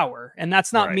more power. And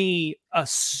that's not me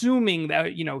assuming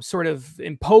that, sort of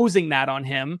imposing that on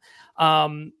him.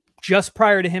 Just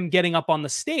prior to him getting up on the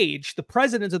stage, the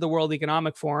president of the World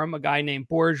Economic Forum, a guy named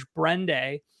Borge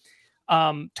Brende,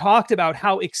 talked about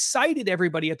how excited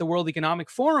everybody at the World Economic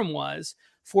Forum was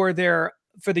for the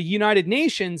United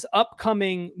Nations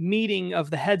upcoming meeting of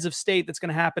the heads of state that's going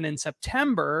to happen in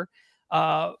September,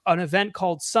 an event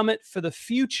called Summit for the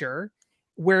Future,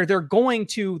 where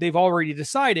they've already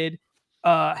decided,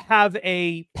 have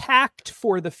a pact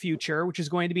for the future, which is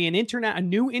going to be a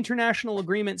new international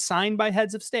agreement signed by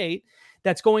heads of state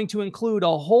that's going to include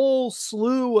a whole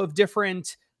slew of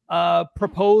different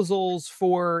proposals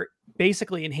for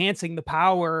basically enhancing the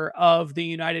power of the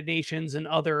United Nations and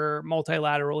other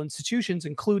multilateral institutions,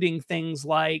 including things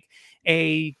like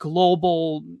a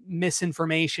global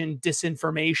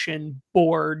disinformation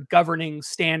board governing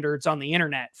standards on the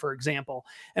internet, for example,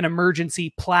 an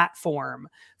emergency platform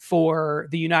for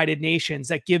the United Nations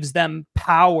that gives them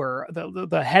power,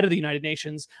 the head of the United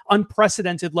Nations,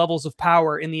 unprecedented levels of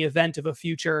power in the event of a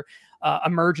future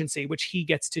emergency, which he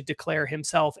gets to declare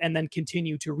himself and then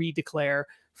continue to redeclare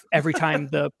every time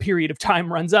the period of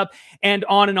time runs up, and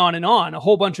on and on and on, a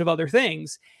whole bunch of other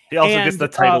things. He also gets the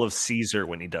title of Caesar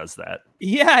when he does that.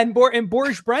 Yeah, and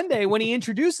Borge Brende, when he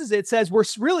introduces it, says we're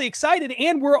really excited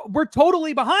and we're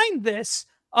totally behind this.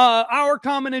 Our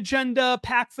common agenda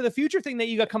pact for the future thing that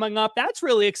you got coming up, that's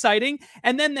really exciting.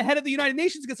 And then the head of the United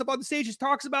Nations gets up on the stage and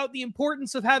talks about the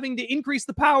importance of having to increase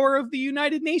the power of the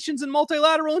United Nations and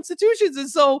multilateral institutions. And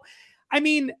so, I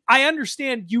mean, I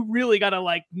understand you really got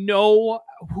to know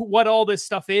what all this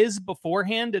stuff is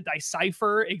beforehand to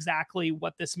decipher exactly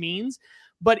what this means.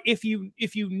 But if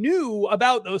you knew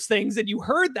about those things and you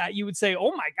heard that, you would say,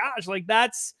 oh my gosh,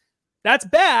 that's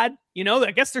bad.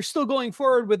 I guess they're still going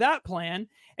forward with that plan.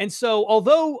 And so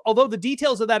although the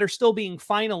details of that are still being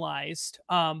finalized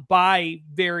by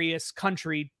various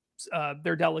countries,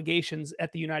 their delegations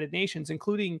at the United Nations,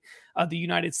 including the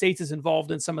United States is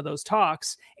involved in some of those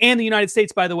talks. And the United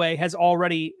States, by the way, has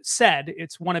already said,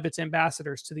 it's one of its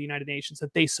ambassadors to the United Nations,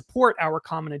 that they support our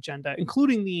common agenda,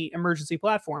 including the emergency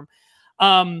platform.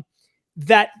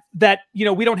 That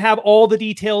we don't have all the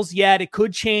details yet. It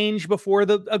could change before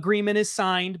the agreement is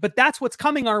signed, but that's what's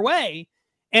coming our way.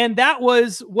 And that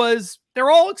was they're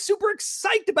all super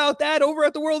excited about that over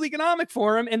at the World Economic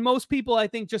Forum. And most people, I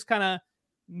think, just kind of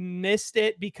missed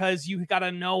it because you got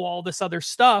to know all this other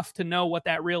stuff to know what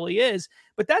that really is.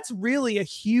 But that's really a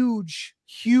huge,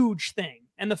 huge thing.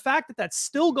 And the fact that that's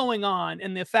still going on,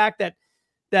 and the fact that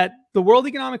the World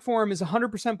Economic Forum is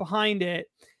 100% behind it,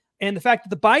 and the fact that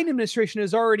the Biden administration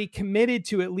has already committed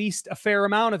to at least a fair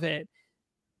amount of it,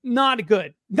 not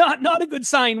good. Not a good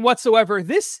sign whatsoever.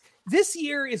 This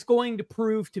year is going to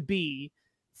prove to be,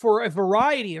 for a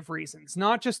variety of reasons,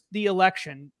 not just the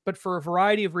election, but for a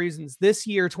variety of reasons, this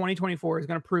year, 2024, is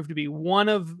going to prove to be one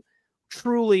of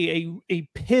truly a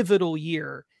pivotal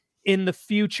year in the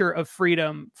future of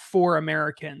freedom for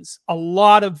Americans. A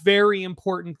lot of very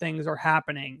important things are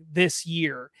happening this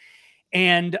year.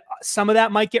 And some of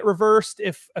that might get reversed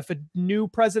if a new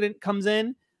president comes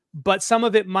in, but some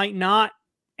of it might not.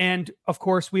 And of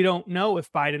course, we don't know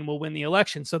if Biden will win the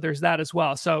election. So there's that as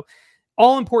well. So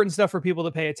all important stuff for people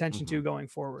to pay attention to going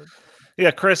forward.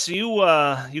 Yeah, Chris, you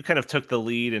kind of took the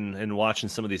lead in watching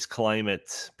some of these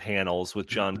climate panels with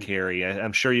John Kerry.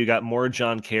 I'm sure you got more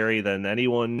John Kerry than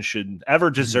anyone should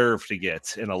ever deserve to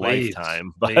get in a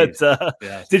lifetime. But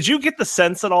yes. Did you get the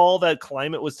sense at all that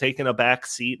climate was taking a back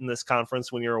seat in this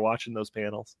conference when you were watching those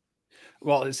panels?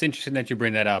 Well, it's interesting that you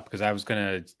bring that up, because I was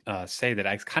going to say that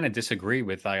I kind of disagree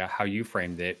with how you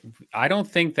framed it. I don't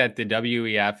think that the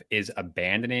WEF is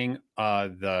abandoning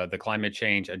the climate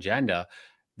change agenda.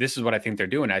 This is what I think they're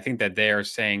doing. I think that they're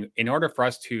saying, in order for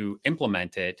us to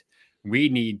implement it, we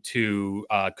need to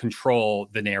control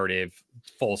the narrative,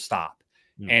 full stop.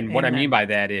 And what I mean by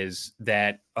that is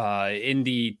that in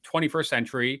the 21st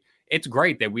century, it's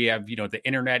great that we have, the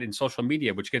internet and social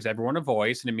media, which gives everyone a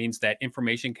voice. And it means that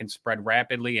information can spread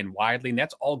rapidly and widely. And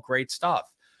that's all great stuff.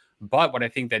 But what I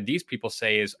think that these people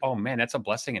say is, oh man, that's a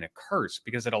blessing and a curse,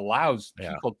 because it allows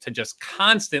people to just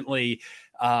constantly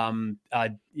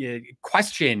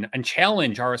question and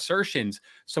challenge our assertions.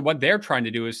 So what they're trying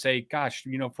to do is say, gosh,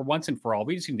 for once and for all,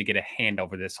 we just need to get a hand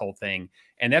over this whole thing.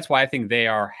 And that's why I think they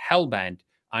are hell-bent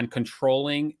on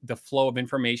controlling the flow of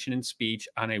information and speech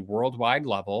on a worldwide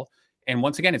level. And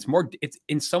once again, it's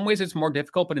in some ways it's more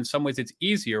difficult, but in some ways it's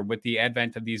easier with the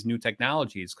advent of these new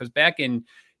technologies. Because back in,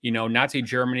 Nazi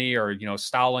Germany or,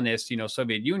 Stalinist,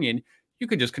 Soviet Union, You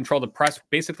could just control the press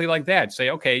basically like that. Say,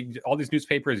 okay, all these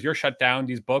newspapers, you're shut down.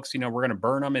 These books, we're going to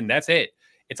burn them, and that's it.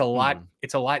 It's a lot.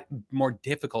 It's a lot more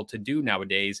difficult to do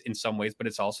nowadays in some ways, but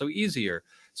it's also easier.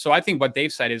 So I think what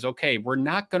they've said is, okay, we're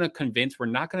not going to convince, we're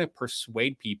not going to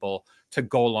persuade people to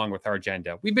go along with our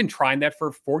agenda. We've been trying that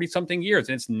for 40 something years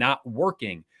and it's not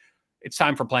working. It's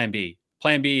time for plan B.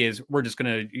 Plan B is we're just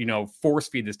going to, force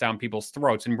feed this down people's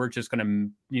throats. And we're just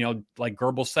going to, like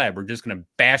Goebbels said, we're just going to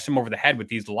bash them over the head with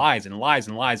these lies and lies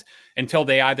and lies until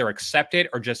they either accept it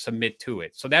or just submit to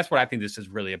it. So that's what I think this is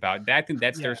really about. I think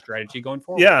that's their strategy going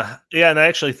forward. Yeah. Yeah. And I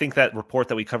actually think that report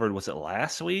that we covered, was it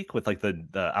last week, with like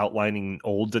the outlining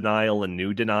old denial and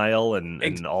new denial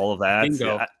and all of that?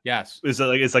 Bingo. Yes.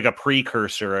 It's like a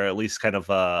precursor, or at least kind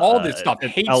of all this stuff,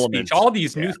 hate speech, all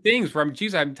these new things from,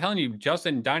 geez, I'm telling you,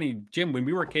 Justin, Donnie, Jim, when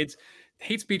we were kids,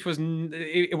 hate speech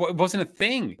it wasn't a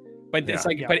thing, but it's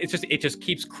but it just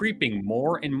keeps creeping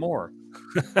more and more.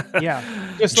 Yeah,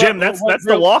 Jim, that's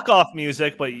the walk-off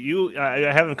music, but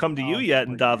I haven't come to you yet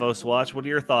in Davos Watch. What are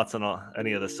your thoughts on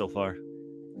any of this so far?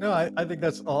 No, I think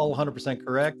that's all 100%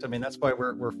 correct. I mean, that's why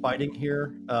we're fighting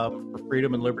here for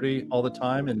freedom and liberty all the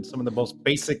time, and some of the most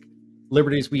basic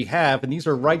liberties we have, and these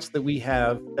are rights that we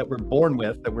have, that we're born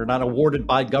with, that we're not awarded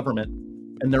by government.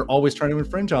 And they're always trying to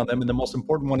infringe on them. And the most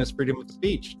important one is freedom of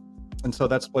speech. And so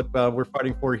that's what we're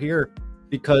fighting for here,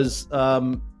 because,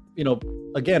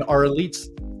 again, our elites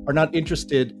are not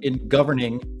interested in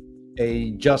governing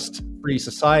a just, free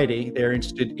society. They're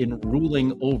interested in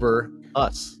ruling over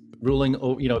us,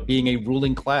 being a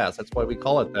ruling class. That's why we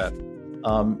call it that.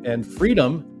 And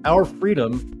freedom, our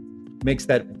freedom, makes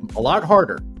that a lot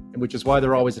harder, which is why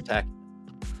they're always attacking.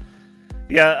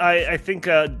 Yeah, I think,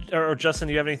 or Justin,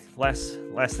 do you have any last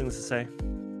things to say?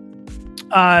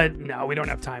 No, we don't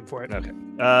have time for it. Okay.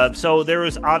 So there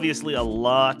was obviously a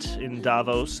lot in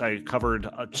Davos. I covered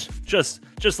just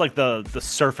like the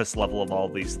surface level of all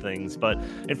these things. But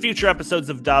in future episodes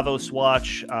of Davos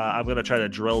Watch, I'm going to try to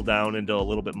drill down into a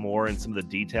little bit more in some of the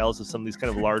details of some of these kind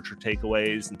of larger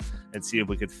takeaways and see if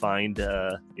we could find,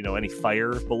 any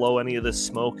fire below any of this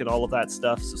smoke and all of that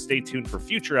stuff. So stay tuned for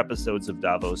future episodes of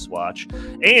Davos Watch.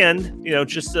 And,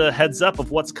 just a heads up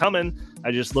of what's coming.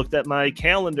 I just looked at my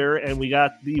calendar and we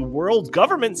got the World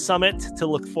Government Summit to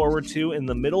look forward to in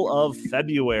the middle of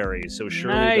February. So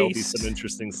surely there'll be some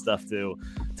interesting stuff to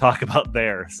talk about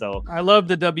there. So I love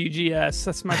the WGS.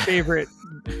 That's my favorite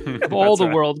of all the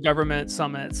World Government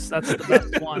Summits. That's the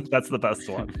best one. That's the best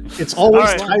one. It's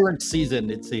always tyrant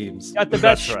season, it seems. Got the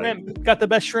best shrimp. Right. Got the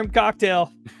best shrimp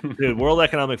cocktail. Dude, World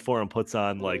Economic Forum puts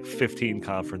on like 15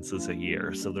 conferences a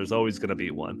year, so there's always going to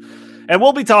be one. And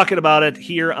we'll be talking about it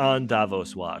here on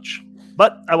Davos Watch.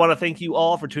 But I want to thank you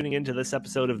all for tuning into this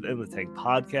episode of the In the Tank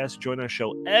podcast. Join our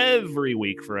show every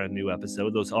week for a new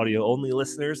episode. Those audio-only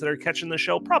listeners that are catching the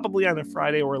show probably on a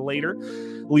Friday or later,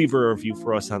 leave a review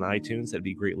for us on iTunes. That'd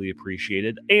be greatly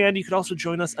appreciated. And you can also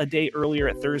join us a day earlier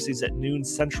at Thursdays at noon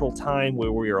Central Time,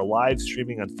 where we are live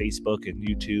streaming on Facebook and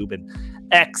YouTube and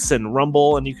X and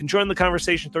Rumble. And you can join the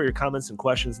conversation, throw your comments and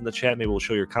questions in the chat. Maybe we'll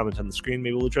show your comment on the screen.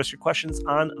 Maybe we'll address your questions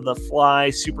on the fly.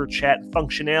 Super chat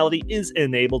functionality is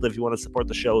enabled if you want to support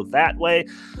the show that way,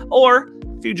 or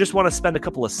if you just want to spend a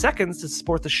couple of seconds to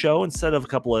support the show instead of a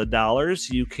couple of dollars,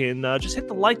 you can just hit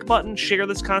the like button, share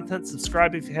this content,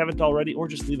 subscribe if you haven't already, or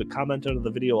just leave a comment under the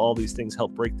video. All these things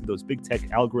help break through those big tech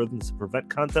algorithms to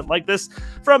prevent content like this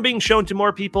from being shown to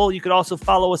more people. You could also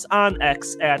follow us on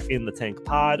X at In The Tank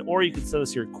Pod, or you can send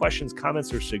us your questions,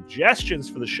 comments, or suggestions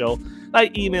for the show by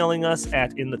emailing us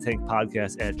at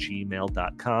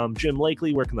inthethankpodcast@gmail.com. Jim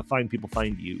Lakely, where can the fine people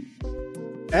find you?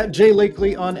 At Jay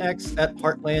Lakely on X, at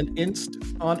Heartland Inst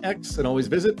on X, and always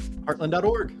visit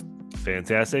heartland.org.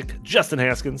 Fantastic. Justin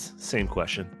Haskins, same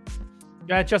question.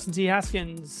 Got Justin T.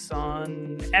 Haskins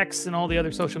on X and all the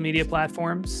other social media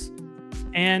platforms.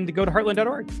 And go to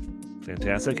heartland.org.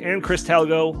 Fantastic. And Chris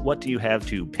Talgo, what do you have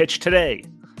to pitch today?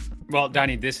 Well,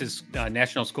 Donnie, this is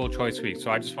National School Choice Week. So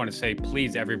I just want to say,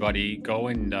 please, everybody, go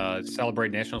and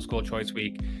celebrate National School Choice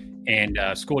Week. And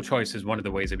school choice is one of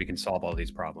the ways that we can solve all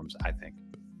these problems, I think.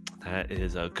 That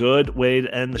is a good way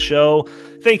to end the show.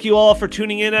 Thank you all for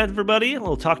tuning in, everybody.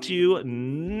 We'll talk to you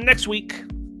next week.